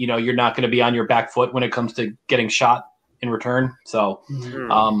 and you're not going to be on your back foot when it comes to getting shot in return. So,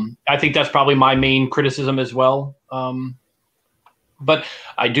 I think that's probably my main criticism as well. But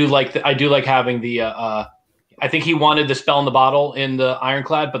I do like having the. I think he wanted the spell in the bottle in the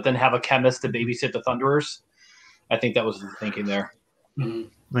Ironclad, but then have a chemist to babysit the Thunderers. I think that was the thinking there.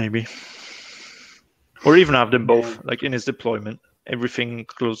 Maybe. Or even have them both, like in his deployment. Everything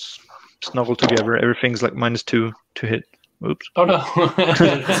close, snuggled together. Everything's like -2 to hit. Oops. Oh, no.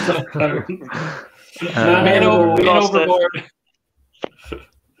 Man overboard.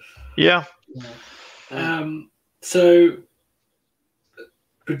 Yeah. So,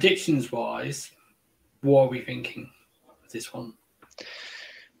 predictions-wise, what are we thinking of this one?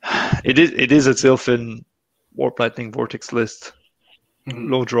 It is a Zilfin Warp Lightning Vortex list.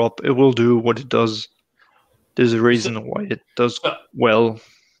 Low drop. It will do what it does. There's a reason why it does well.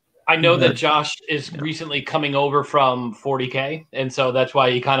 I know that Josh is recently coming over from 40K, and so that's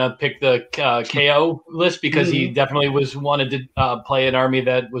why he kind of picked the KO list, because he definitely wanted to play an army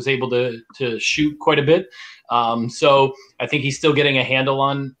that was able to shoot quite a bit. So I think he's still getting a handle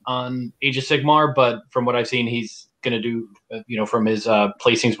on Age of Sigmar, but from what I've seen, he's going to do, from his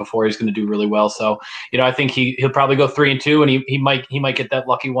placings before, he's going to do really well. So, I think he'll probably go 3-2, and he might get that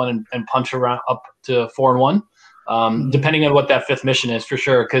lucky one and punch around up to 4-1, depending on what that 5th mission is, for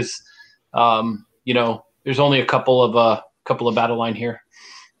sure. Because there's only a couple of battle line here.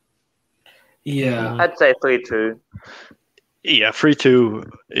 Yeah, I'd say 3-2. Yeah, 3-2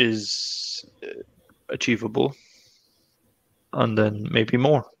 is achievable, and then maybe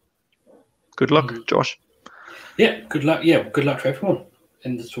more, good luck, Josh. Yeah, good luck. Yeah, good luck to everyone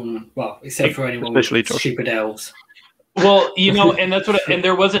in this tournament. Well, except for anyone Especially with Josh. stupid elves. Well, and that's what. And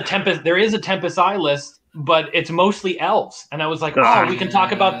there is a Tempest Eye list, but it's mostly elves. And I was like, we can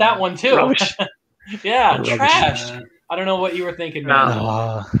talk about that one too. Rubbish. Yeah, Rubbish. trash. I don't know what you were thinking,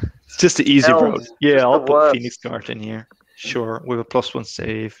 man. It's just the easy Elves, route. Yeah, just I'll the put worst. Phoenix Guard in here. Sure, with a +1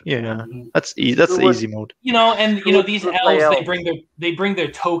 save. Yeah, that's easy. That's the easy mode. These Who would play elves, elves? they bring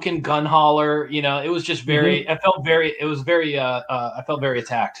their token gun hauler. It was just very. I felt very. It was very. I felt very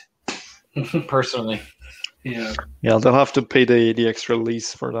attacked, personally. Yeah. Yeah, they'll have to pay the extra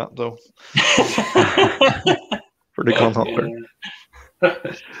lease for that though. For the gun hopper.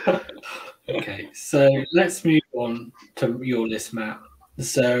 Okay, so let's move on to your list, Matt.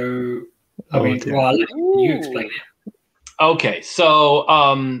 So, I'll let you explain it. Okay, so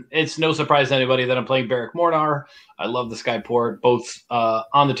it's no surprise to anybody that I'm playing Beric Mornar. I love the Skyport, both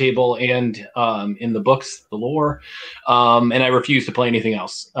on the table and in the books, the lore. And I refuse to play anything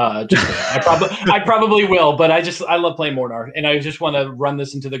else. I probably will, but I love playing Mornar, and I just want to run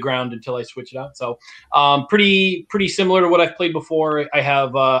this into the ground until I switch it out. So pretty similar to what I've played before. I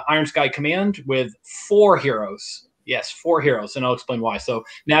have Iron Sky Command with 4 heroes. Yes, 4 heroes, and I'll explain why. So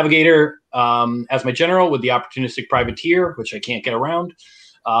Navigator as my general with the Opportunistic Privateer, which I can't get around,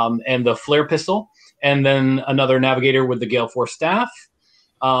 and the Flare Pistol, and then another Navigator with the Gale Force Staff,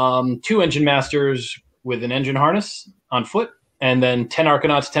 2 Engine Masters with an Engine Harness on foot, and then 10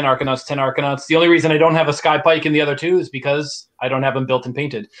 Arcanauts, 10 Arcanauts, 10 Arcanauts. The only reason I don't have a Sky Pike in the other 2 is because I don't have them built and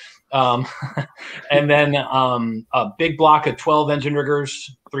painted. And then a big block of 12 Engine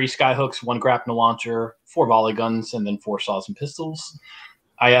Riggers, 3 Skyhooks, 1 Grapnel Launcher, 4 Volley Guns, and then 4 Saws and Pistols.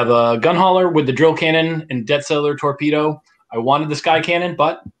 I have a Gun Hauler with the Drill Cannon and Debt Settler Torpedo. I wanted the Sky Cannon,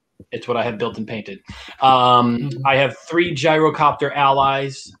 but it's what I have built and painted. I have 3 Gyrocopter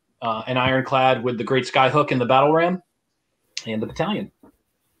allies, an Ironclad with the Great Skyhook and the Battle Ram, and the Battalion.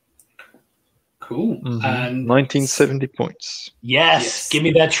 Cool. And 1970 points. Yes. Give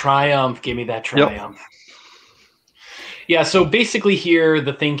me that triumph. Yep. Yeah, so basically here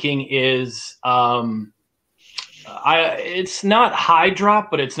the thinking is it's not high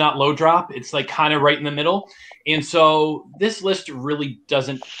drop, but it's not low drop. It's like kind of right in the middle. And so this list really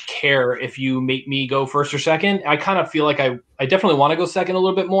doesn't care if you make me go first or second. I kind of feel like I definitely want to go second a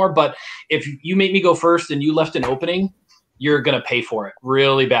little bit more, but if you make me go first and you left an opening, you're going to pay for it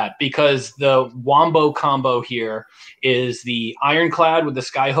really bad, because the Wombo combo here is the Ironclad with the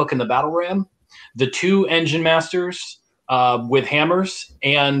Skyhook and the Battle Ram, the 2 Engine Masters with hammers,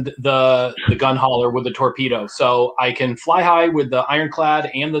 and the Gun Hauler with the Torpedo. So I can fly high with the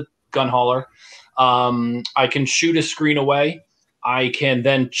Ironclad and the Gun Hauler. I can shoot a screen away. I can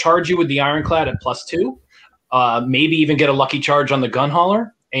then charge you with the Ironclad at +2, maybe even get a lucky charge on the Gun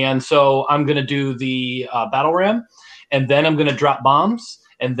Hauler. And so I'm going to do the Battle Ram, and then I'm going to drop bombs,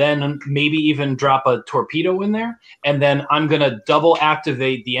 and then maybe even drop a torpedo in there. And then I'm going to double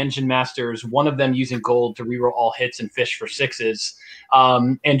activate the Engine Masters, one of them using gold to reroll all hits and fish for 6s,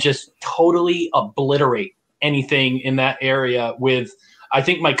 and just totally obliterate anything in that area with, I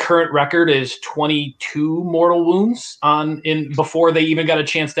think my current record is 22 mortal wounds before they even got a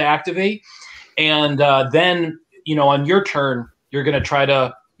chance to activate. And then, on your turn, you're going to try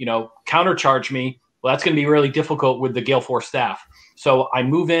to, countercharge me. Well, that's going to be really difficult with the Gale Force Staff. So I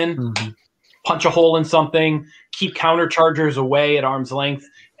move in, punch a hole in something, keep counterchargers away at arm's length,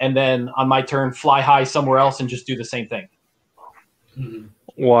 and then on my turn, fly high somewhere else and just do the same thing.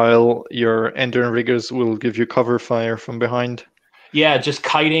 While your Enduring Riggers will give you cover fire from behind. Yeah, just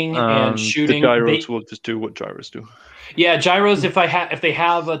kiting and shooting. The gyros will just do what gyros do. Yeah, gyros, if they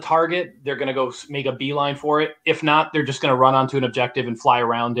have a target, they're going to go make a beeline for it. If not, they're just going to run onto an objective and fly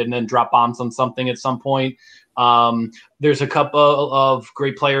around it and then drop bombs on something at some point. There's a couple of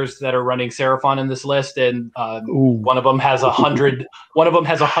great players that are running Seraphon in this list, and one of them has 100. One of them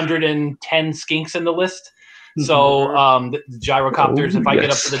has 110 skinks in the list. So the gyrocopters, if I get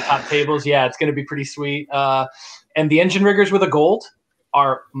up to the top tables, it's going to be pretty sweet. And the Engine Riggers with a gold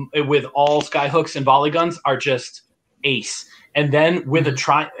are with all Skyhooks and volley guns are just ace. And then with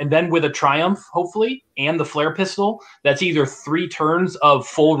a triumph, hopefully, and the flare pistol, that's either 3 turns of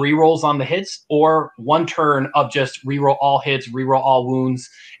full rerolls on the hits or 1 turn of just reroll all hits, reroll all wounds,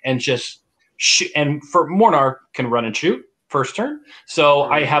 and just and for Mornar can run and shoot first turn. So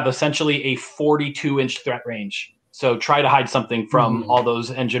I have essentially a 42-inch threat range. So try to hide something from all those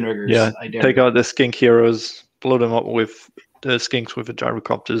Engine Riggers. Yeah, take out the skink heroes, blow them up with the skinks with the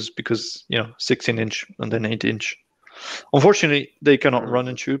gyrocopters, because 16-inch and then 8-inch. Unfortunately, they cannot run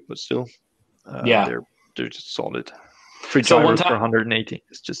and shoot, but still, they're just solid. Free So one gyros for time- 180.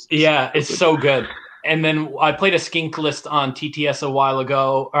 It's just it's so good. And then I played a skink list on TTS a while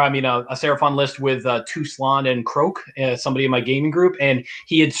ago, or I mean a Seraphon list with Tuslan and Croak, somebody in my gaming group, and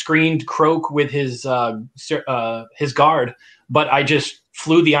he had screened Croak with his guard, but I just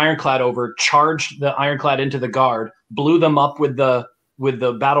flew the Ironclad over, charged the Ironclad into the guard, blew them up with the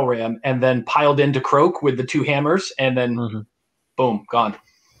battle ram, and then piled into Croak with the 2 hammers, and then boom, gone.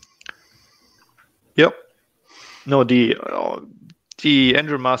 Yep. No, the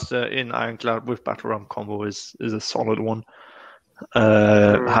Engine Master in Ironclad with Battle Ram combo is a solid one.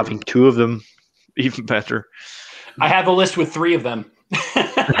 Having 2 of them, even better. I have a list with 3 of them.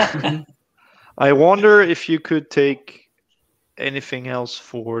 I wonder if you could take anything else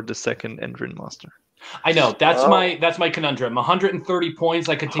for the second Engine Master. I know that's my conundrum. 130 points.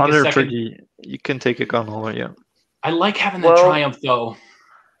 I could take a second. 130. You can take a gun holder, yeah. I like having that Triumph though.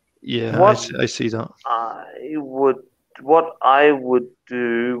 Yeah, I see that. What I would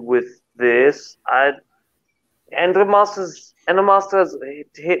do with this, Ender Master has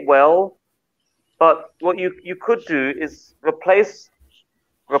hit well, but what you could do is replace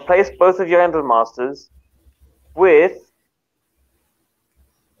both of your Ender Masters with.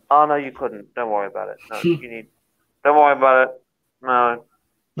 Oh no, you couldn't. Don't worry about it. No, don't worry about it. No.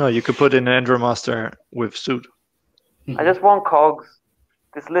 No, you could put in an Ender Master with suit. I just want cogs.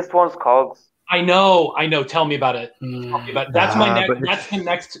 This list wants cogs. I know. Tell me about it. That's my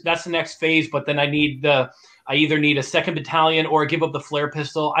next. That's the next phase. But then I either need a second battalion or give up the flare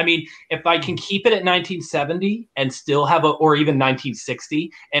pistol. I mean, if I can keep it at 1970 and still have or even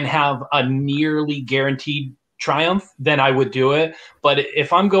 1960 and have a nearly guaranteed Triumph, then I would do it. But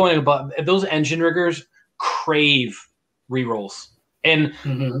if I'm going above, those engine riggers crave rerolls, and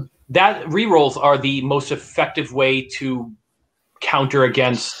that rerolls are the most effective way to counter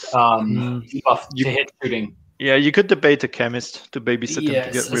against debuff to hit shooting. Yeah, you could debate a chemist to babysit them to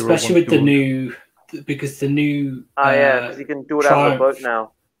get rerolls. Especially with the new, because the new. Because you can do it out of the boat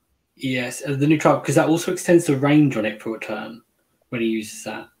now. Yes, the new Triumph, because that also extends the range on it for a turn when he uses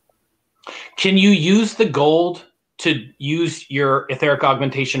that. Can you use the gold to use your etheric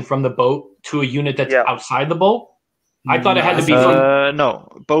augmentation from the boat to a unit that's outside the boat? I thought it had to be from... No,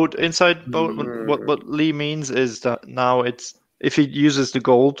 boat inside boat. What Lee means is that now it's if he uses the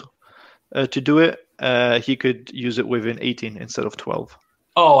gold to do it, he could use it within 18 instead of 12.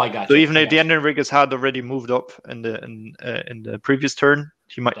 Oh, I got so you. even if the engine riggers had already moved up in the previous turn,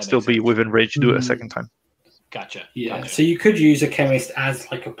 he might still be within range to do it a second time. Gotcha. Yeah. So you could use a chemist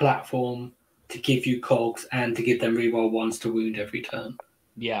as like a platform to give you cogs and to give them reroll 1s to wound every turn.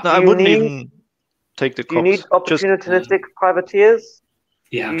 Yeah. No, I wouldn't even take the cogs. Do you need opportunistic privateers?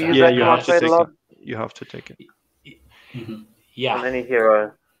 Yeah. You have to take it. You have to take it. Yeah. On any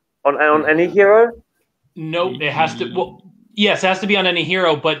hero. On any hero? No, it has to. Well, yes, it has to be on any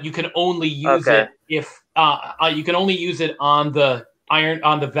hero, but you can only use it if you can only use it on the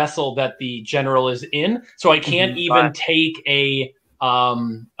vessel that the general is in. So I can't even take a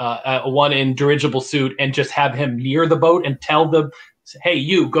one in dirigible suit and just have him near the boat and tell them, hey,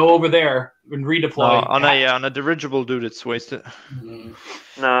 you go over there and redeploy. No, on a dirigible dude, it's wasted.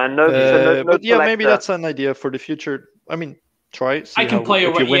 No, but yeah, maybe that's an idea for the future. I mean, try. I can play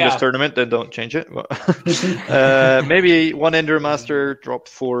if you win this tournament, then don't change it. But maybe one Ender Master drop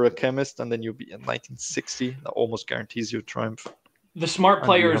for a chemist, and then you'll be in 1960. That almost guarantees you a triumph. The smart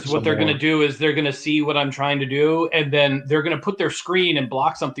players, what they're going to do is they're going to see what I'm trying to do, and then they're going to put their screen and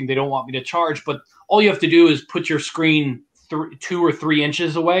block something they don't want me to charge. But all you have to do is put your screen 2 or 3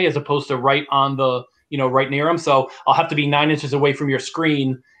 inches away, as opposed to right on the, right near them. So I'll have to be 9 inches away from your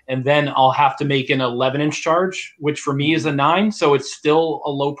screen, and then I'll have to make an 11-inch charge, which for me is a 9. So it's still a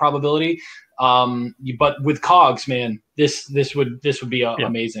low probability. But with cogs, man, this would be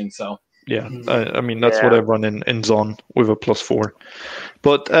amazing. So. Yeah, I mean, that's what I run in Zon with a +4.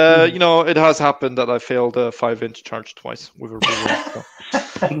 But, it has happened that I failed a 5-inch charge twice with a reroll.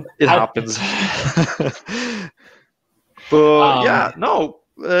 So it happens. But,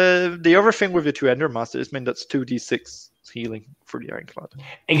 the other thing with the 2 Ender Masters, that's 2d6 healing for the Ironclad.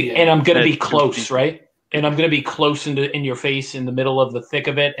 And I'm going to be close, right? And I'm going to be close in your face in the middle of the thick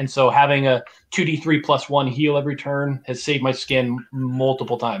of it. And so having a 2d3 +1 heal every turn has saved my skin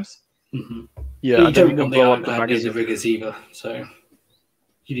multiple times. Mm-hmm. Yeah, you don't want the Ironclad near the riggers either, so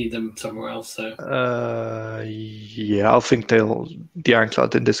you need them somewhere else. So I think the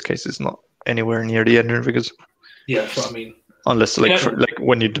Ironclad in this case is not anywhere near the engine riggers. Yeah, that's what I mean. Unless like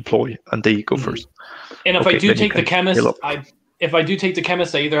when you deploy and they go first. And if I do take the chemist,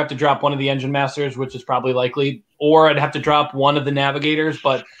 I either have to drop one of the engine masters, which is probably likely, or I'd have to drop one of the navigators.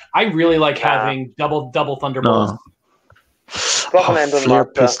 But I really like having double thunderbolts. Frogman and flare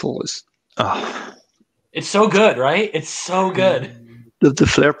Master. pistol is. It's so good, right? It's so good. The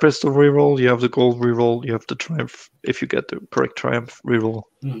flare pistol reroll, you have the gold reroll, you have the triumph if you get the correct triumph reroll.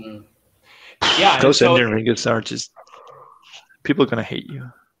 Mhm. Yeah, and Those so ending ringgits are just people are gonna hate you.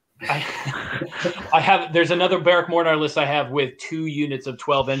 I have. There's another Barrack Mortar list I have with 2 units of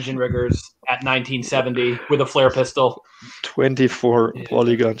 12 engine riggers at 1970 with a flare pistol. 24 Yeah.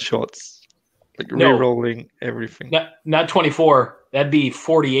 polygon shots, like No. rerolling everything. Not 24. That'd be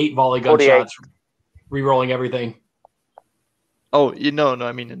 48 volley gun 48. shots, rerolling everything. Oh, no,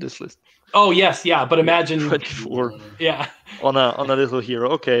 I mean in this list. Oh yes, yeah. But imagine, 24 yeah, on a little hero.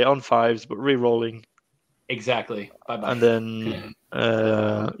 Okay, on 5s, but rerolling, exactly. Bye-bye. and then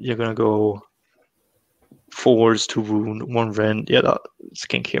you're gonna go 4s to wound, 1 rend. Yeah, that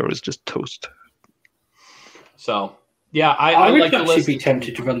skink hero is just toast. So yeah, I I would like the actually list. be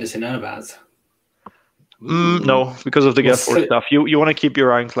tempted to run this in Urbaz. No, because of the Well, get for stuff. You want to keep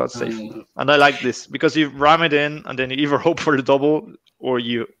your ironclad safe. Um, And I like this because you ram it in and then you either hope for the double or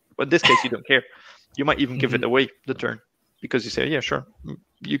you, in this case, you don't care. You might even give it away the turn because you say, yeah, sure,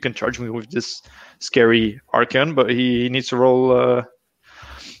 you can charge me with this scary Archon, but he needs to roll,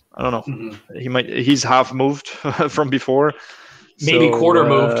 I don't know, mhm. he's half moved from before. Maybe quarter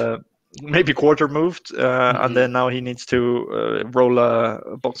moved. Maybe quarter moved. And then now he needs to roll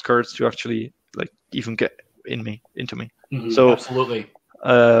a box cards to actually like even get into me. Mhm. So Absolutely.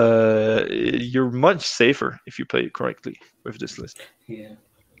 you're much safer if you play it correctly with this list. Yeah.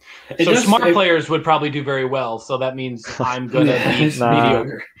 So smart players would probably do very well. So that means I'm gonna be Nah.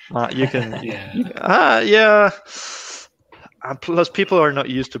 mediocre. You can, Yeah. yeah. Plus, people are not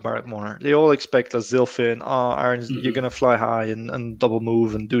used to Barrack Mortar. They all expect a Zilfin. Oh, Aaron, you're gonna fly high and double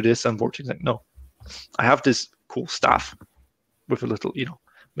move and do this. And Vortex, like, no, I have this cool staff with a little,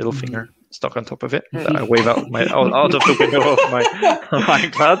 middle finger stuck on top of it that I wave out of the window of my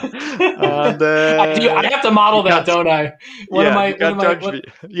ironclad. And I have to model that, don't I? One of my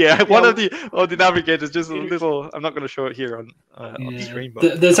one of the navigators, just a little. I'm not going to show it here on the screen,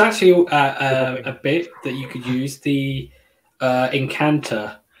 but There's actually a bit that you could use. The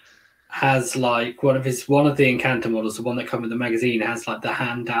Incanter has like one of the Incanter models, the one that comes with the magazine, has like the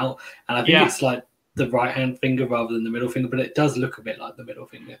hand out, and I think it's like the right hand finger rather than the middle finger, but it does look a bit like the middle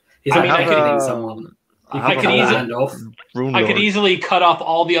finger. He's like beckoning someone. I could easily cut off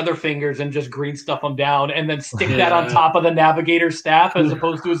all the other fingers and just green stuff them down, and then stick that on top of the navigator's staff as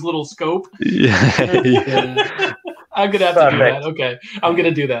opposed to his little scope. Yeah. I'm gonna have to do that. Okay, I'm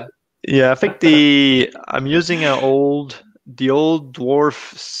gonna do that. Yeah, I think I'm using the old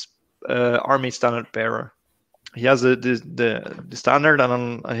dwarf army standard bearer. He has the standard,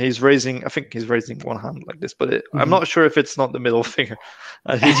 and he's raising. I think he's raising one hand like this, but I'm not sure if it's not the middle finger.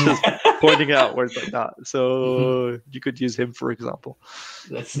 He's just pointing it outwards like that. So you could use him, for example.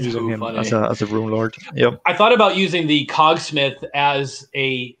 That's using him funny. as a rune lord. Yep. I thought about using the Cogsmith as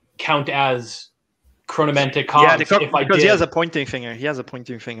a count as chronomantic cogs. Because he has a pointing finger. He has a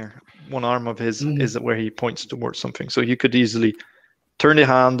pointing finger. One arm of his is where he points towards something. So you could easily turn the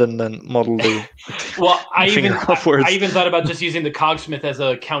hand and then model the I upwards. even thought about just using the Cogsmith as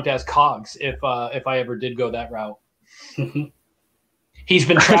a count as cogs if I ever did go that route. He's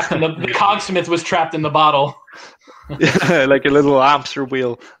been trapped in the Cogsmith was trapped in the bottle. Like a little hamster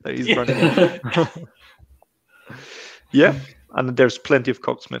wheel that he's running. Yeah, and there's plenty of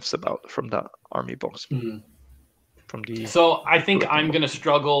Cogsmiths about from that army box. So I think I'm gonna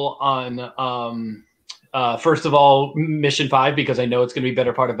struggle on first of all, Mission 5, because I know it's going to be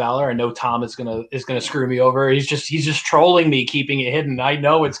better part of Valor. I know Tom is going to screw me over. He's just trolling me, keeping it hidden. I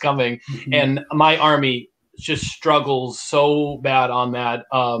know it's coming, and my army just struggles so bad on that.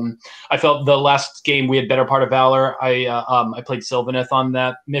 I felt the last game we had better part of Valor. I played Sylvaneth on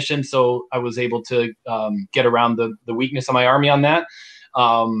that mission, so I was able to get around the weakness of my army on that.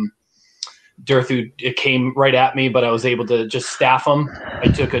 Durthu, it came right at me, but I was able to just staff him. I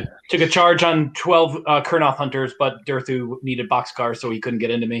took a charge on 12 Kurnoth hunters, but Durthu needed boxcars, so he couldn't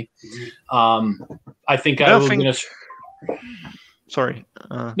get into me. I think I was going to... Sorry.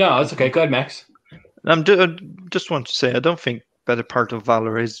 No, it's okay. Go ahead, Max. I just want to say, I don't think better part of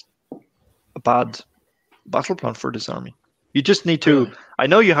Valor is a bad battle plan for this army. You just need to... Really? I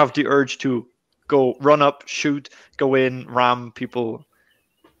know you have the urge to go run up, shoot, go in, ram people...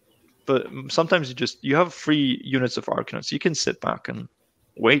 But sometimes you have 3 units of Arcanauts. You can sit back and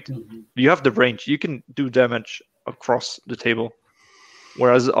wait. You have the range. You can do damage across the table.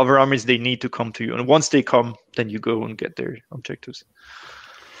 Whereas other armies, they need to come to you. And once they come, then you go and get their objectives.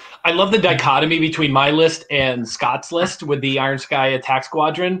 I love the dichotomy between my list and Scott's list with the Iron Sky Attack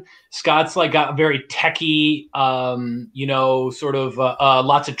Squadron. Scott's like got very techie, sort of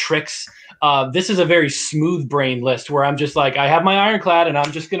lots of tricks. This is a very smooth brain list where I'm just like, I have my ironclad and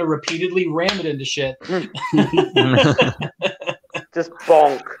I'm just going to repeatedly ram it into shit. Just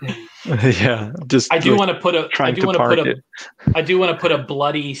bonk. Yeah, just I do want to put a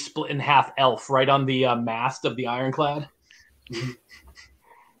bloody split in half elf right on the mast of the ironclad.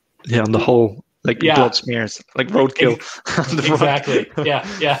 Yeah, on the whole, like blood smears, like roadkill. Exactly. Yeah.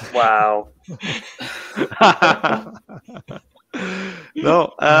 Wow.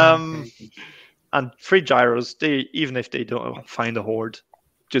 No, and free gyros. They, even if they don't find a horde,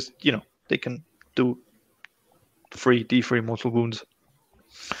 just they can do free mortal wounds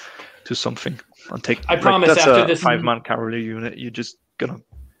to something and take. I promise that's after a this 5-man cavalry unit, you're just gonna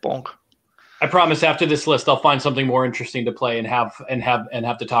bonk. I promise after this list, I'll find something more interesting to play and have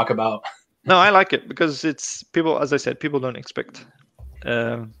to talk about. No, I like it because it's people. As I said, people don't expect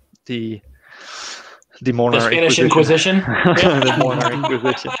the Monarch Spanish Inquisition. The Monarch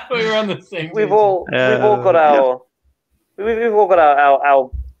Inquisition. We were on the same. We've all got our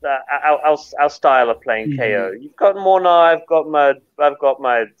style of playing KO. You've got Morna, I've got my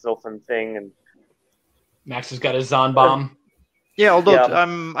Zolfin thing, and Max has got his Zon bomb. Yeah, although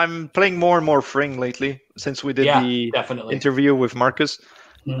I'm playing more and more Fring lately since we did the interview with Marcus.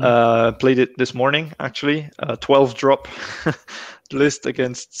 Played it this morning actually, 12 drop list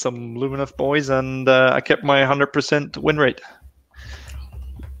against some Lumineth boys, and I kept my 100% win rate.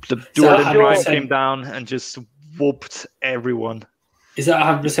 The Dual Drive came down and just whooped everyone. Is that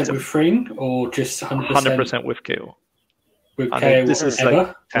 100% with Fring or just 100%? 100% with KO. With KO, this is ever,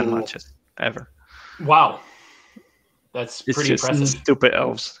 like 10 matches ever. Wow. That's it's pretty just impressive. Stupid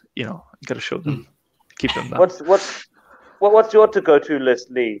elves, you got to show them, keep them down. What's your to-go-to list,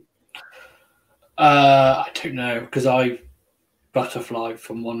 Lee? I don't know because I butterfly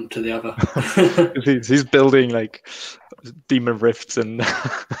from one to the other. he's building like demon rifts and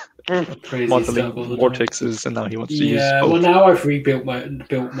modeling vortexes, and now he wants to use. Well, now I've built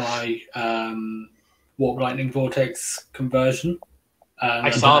my Warp Lightning Vortex conversion. I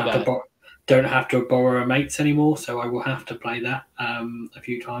saw that. Don't have to borrow mates anymore, so I will have to play that a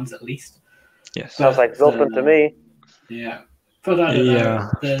few times at least. Yes, sounds like Zolfin to me. Yeah, but I don't know.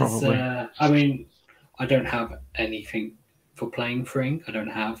 Probably. I mean, I don't have anything for playing Fring. I don't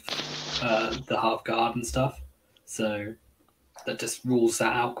have the half guard and stuff, so that just rules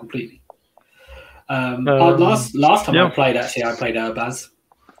that out completely. Last time I played, actually, I played Urbaz,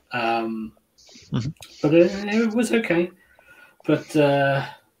 but it was okay. But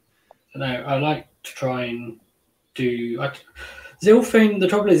I like to try and do Zilfin. The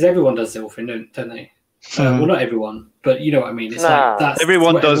trouble is, everyone does Zilfin, don't they? Well, not everyone, but you know what I mean. It's like that's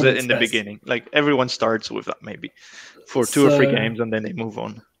everyone does it in the beginning. Like everyone starts with that maybe for 2 or 3 games, and then they move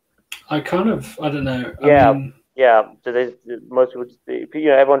on. I don't know. I mean, Do most people just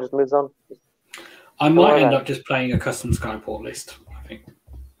everyone just moves on? I might end up just playing a custom Skyport list. I think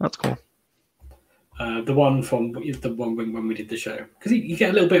that's cool. The one when we did the show, because you get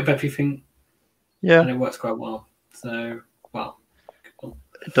a little bit of everything. Yeah, and it works quite well. So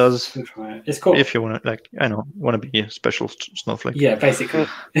it does. It's cool if you want to, want to be a special snowflake. Yeah, basically.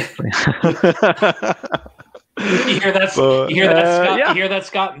 You hear that? Scott? You hear that,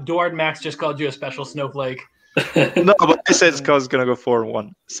 Scott? Duard Max just called you a special snowflake. No, but I said Scott's gonna go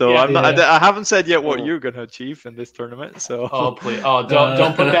 4-1. So I haven't said yet what you're gonna achieve in this tournament. So please,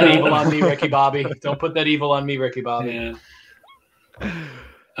 don't put that evil on me, Ricky Bobby. Don't put that evil on me, Ricky Bobby.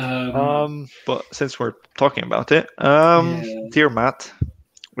 Yeah. But since we're talking about it, dear Matt,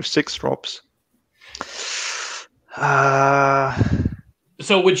 with 6 drops.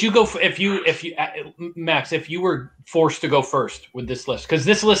 So would you go if you Max, if you were forced to go first with this list, because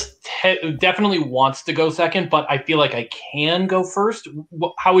this list definitely wants to go second, but I feel like I can go first.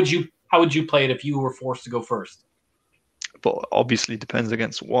 How would you play it if you were forced to go first? But obviously depends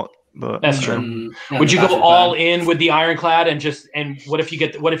against what. But that's true. Would you go all in with the ironclad and what if you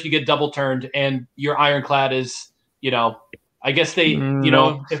get double turned and your ironclad is I guess they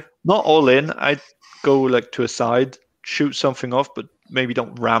if not all in, I'd go like to a side, shoot something off, but maybe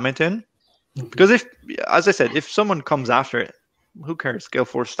don't ram it in. Because as I said, if someone comes after it, who cares? Gale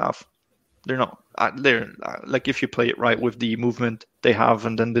Force staff. They're not. They're like if you play it right with the movement they have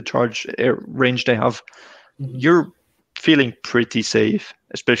and then the charge range they have, you're feeling pretty safe,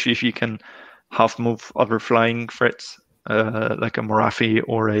 especially if you can half move other flying threats like a Morathi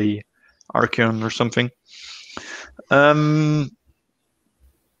or a Archeon or something.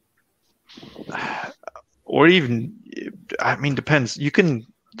 Or even, depends. You can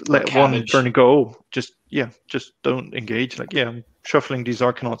let one turn go. Just don't engage. Like, I'm shuffling these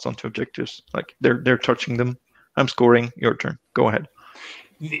Arcanauts onto objectives. Like they're touching them. I'm scoring. Your turn. Go ahead.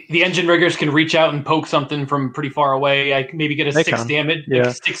 The engine riggers can reach out and poke something from pretty far away. I can maybe get a 6 damage, like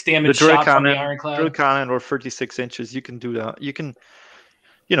a 6 damage shot from the Ironclad. Drill cannon or 36 inches. You can do that. You can,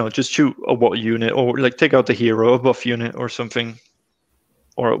 just shoot a what unit or like take out the hero, a buff unit or something,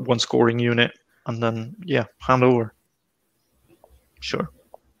 or one scoring unit, and then hand over. Sure.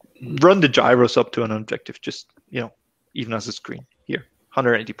 Run the gyros up to an objective. Just even as a screen. Here,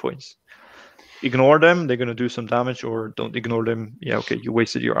 180 points. Ignore them, they're going to do some damage, or don't ignore them. Okay, you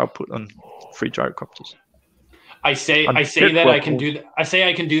wasted your output on 3 gyrocopters. I say that I can do that. I say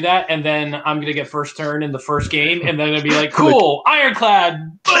I can do that, and then I'm going to get first turn in the first game, and then it'll be like, cool,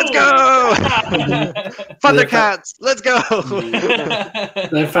 Ironclad, let's go! Thundercats, let's go!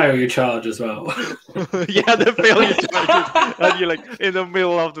 Then fail your charge as well. They fail your charge, and you're like in the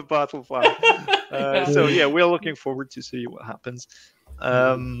middle of the battlefield. We're looking forward to see what happens.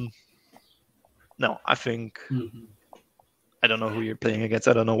 No, I think I don't know who you're playing against.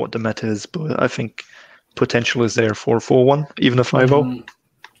 I don't know what the meta is, but I think potential is there for 4-1, even a 5-0.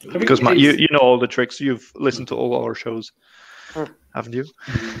 Because Matt, you know all the tricks. You've listened to all our shows, haven't you?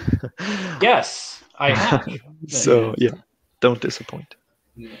 Yes, I have. So don't disappoint.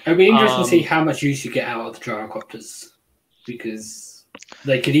 It'll be interesting to see how much use you get out of the gyrocopters, because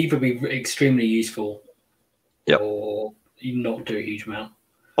they could either be extremely useful or not do a huge amount.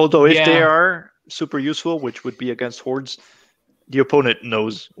 Although if they are super useful, which would be against hordes, the opponent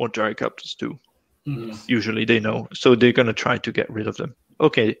knows what gyrocopters do. Usually they know, so they're going to try to get rid of them.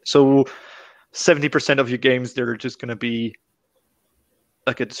 Okay, so 70% of your games, they're just going to be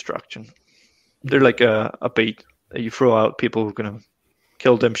like a distraction. They're like a bait that you throw out. People are going to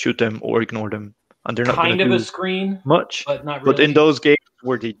kill them, shoot them, or ignore them, and they're not kind of do a screen much. But not really. But in those games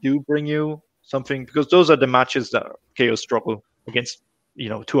where they do bring you something, because those are the matches that Chaos struggle against,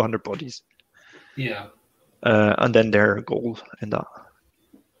 200 bodies. Yeah. And then they're gold in that.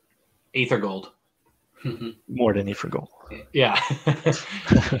 Aether gold. More than Aether gold. Yeah.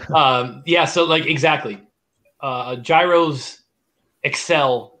 So like exactly. Gyros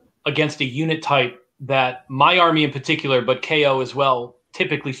excel against a unit type that my army in particular, but KO as well,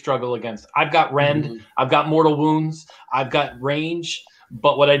 typically struggle against. I've got Rend, I've got Mortal Wounds, I've got range,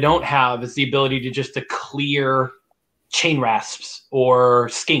 but what I don't have is the ability to clear chain rasps or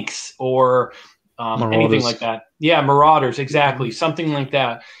skinks or anything like that. Yeah, marauders, exactly. Something like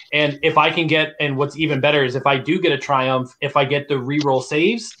that. And if I can get, and what's even better is if I do get a triumph, if I get the reroll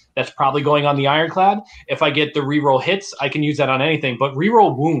saves, that's probably going on the Ironclad. If I get the reroll hits, I can use that on anything. But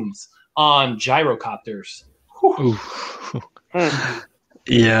reroll wounds on gyrocopters.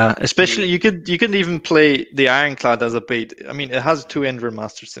 Yeah, especially you could even play the Ironclad as a bait. I mean, it has 2 Endrin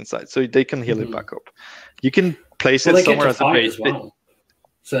Masters inside, so they can heal it back up. You can place it somewhere as a bait. As well.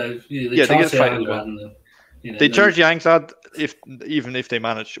 So they get fight as well. They charge the Ironclad even if they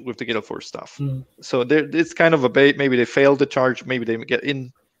manage with the Gale Force stuff. So it's kind of a bait. Maybe they fail the charge, maybe they get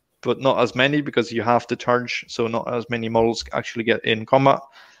in, but not as many because you have to charge, so not as many models actually get in combat.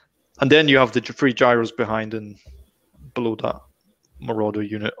 And then you have the 3 gyros behind and below that Marauder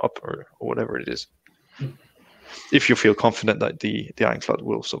unit up or whatever it is. If you feel confident that the Ironclad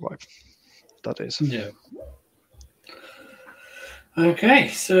will survive. That is. Yeah. Okay,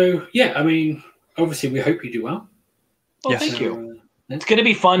 so I mean, obviously we hope you do well. Well, thank you. It's going to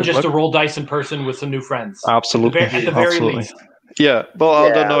be fun just to roll dice in person with some new friends. Absolutely. At the very least. Yeah, well, I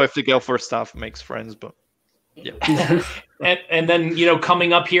don't know if the Gale Force staff makes friends, but and then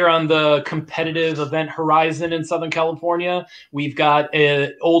coming up here on the competitive event horizon in Southern California, we've got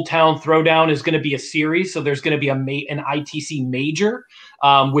Old Town Throwdown is going to be a series. So there's going to be an ITC major,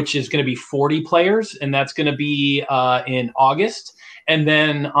 which is going to be 40 players, and that's going to be in August. And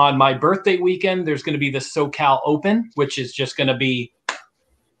then on my birthday weekend, there's going to be the SoCal Open, which is just going to be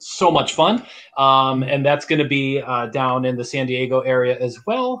so much fun. And that's going to be down in the San Diego area as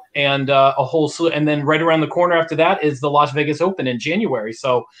well. And a whole slew. And then right around the corner after that is the Las Vegas Open in January.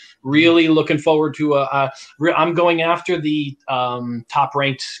 So really looking forward to I'm going after the top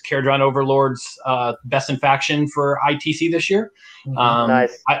ranked Kharadron Overlords best in faction for ITC this year.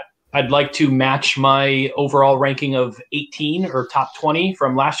 Nice. I'd like to match my overall ranking of 18 or top 20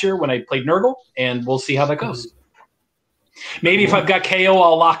 from last year when I played Nurgle, and we'll see how that goes. Maybe if I've got KO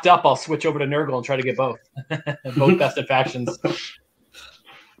all locked up, I'll switch over to Nurgle and try to get both. Both best of factions.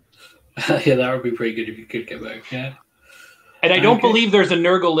 Yeah, that would be pretty good if you could get both, yeah. And I don't Okay. believe there's a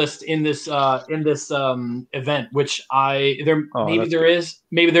Nurgle list in this event, which maybe there is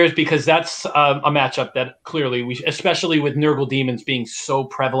because that's a matchup that clearly especially with Nurgle demons being so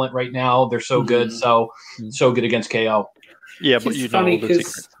prevalent right now, they're so good, so good against KO. Yeah, It's but you know funny all the 'cause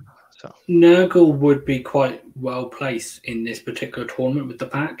secrets. So. Nurgle would be quite well placed in this particular tournament with the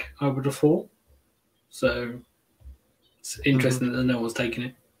pack, I would have thought. So it's interesting that no one's taken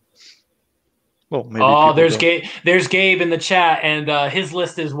it. Well, maybe there's Gabe. There's Gabe in the chat, and his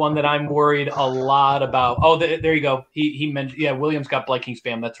list is one that I'm worried a lot about. Oh, there you go. He mentioned, yeah, William's got Blighting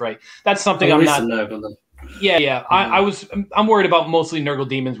spam. That's right. That's something I'm not. Nurgle, then. Yeah. I'm worried about mostly Nurgle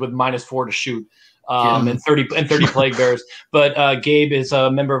demons with -4 to shoot, and 30 plague bears. But Gabe is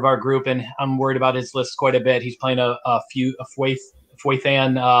a member of our group, and I'm worried about his list quite a bit. He's playing a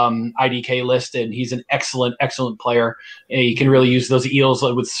Fuathan IDK list, and he's an excellent player. And he can really use those eels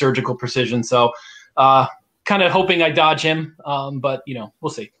with surgical precision. So, kind of hoping I dodge him, but we'll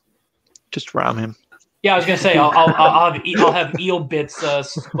see. Just ram him. Yeah, I was gonna say I'll have eel bits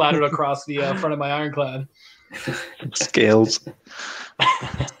splattered across the front of my ironclad. Scales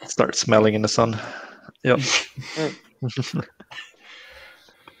start smelling in the sun. Yep.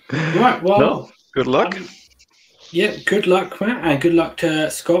 Right. Well, No, good luck. Yeah, good luck, Matt, and good luck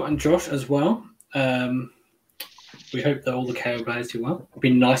to Scott and Josh as well. We hope that all the KO players do well. It'd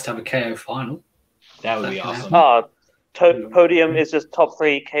be nice to have a KO final. That would be awesome. Podium is just top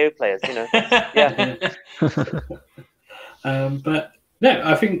 3 KO players, Yeah. But no,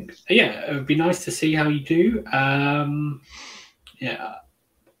 I think it would be nice to see how you do. I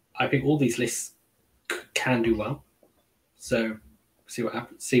think all these lists can do well. So see what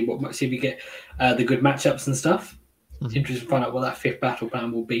happens. See if we get the good matchups and stuff. Interesting to find out what that 5th battle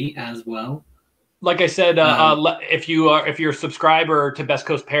plan will be as well. Like I said, if you're a subscriber to Best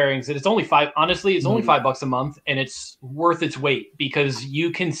Coast Pairings, it's only $5. Honestly, it's only $5 a month, and it's worth its weight because you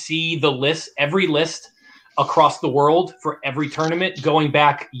can see the list, every list across the world for every tournament going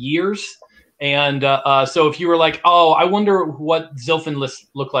back years. And so if you were like, oh, I wonder what Zilfin lists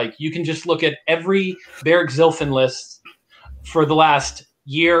look like, you can just look at every Beric Zilfin list for the last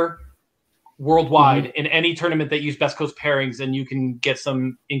year worldwide in any tournament that use Best Coast Pairings, and you can get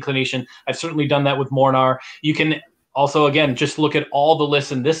some inclination. I've certainly done that with Mornar. You can also, again, just look at all the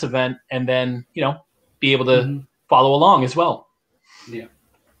lists in this event and then, be able to follow along as well. Yeah.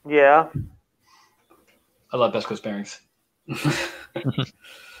 Yeah. I love Best Coast Pairings.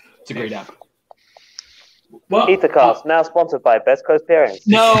 It's a great app. Well, Ethercast, now sponsored by Best Coast Pairings.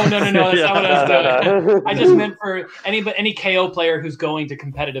 No. That's not what I was doing. No. I just meant for any KO player who's going to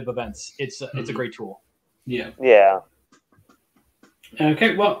competitive events. It's a great tool. Yeah. Yeah.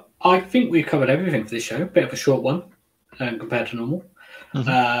 Okay, well, I think we've covered everything for this show. Bit of a short one compared to normal. So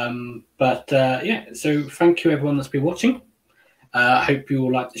thank you everyone that's been watching. I hope you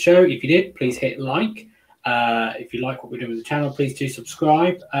all liked the show. If you did, please hit like. If you like what we're doing with the channel, please do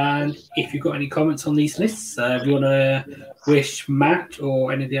subscribe. And if you've got any comments on these lists, if you want to wish Matt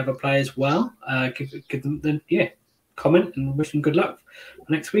or any of the other players well, give them comment and wish them good luck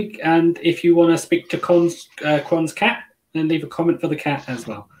for next week. And if you want to speak to Quan's cat, then leave a comment for the cat as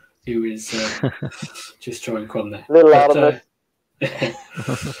well, who is just trying Quan there. Little out of it.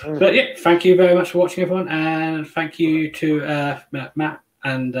 But yeah, thank you very much for watching, everyone, and thank you to Matt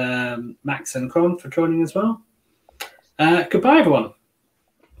and Max and Quan for joining as well. Goodbye, everyone.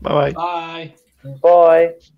 Bye-bye. Bye. Bye.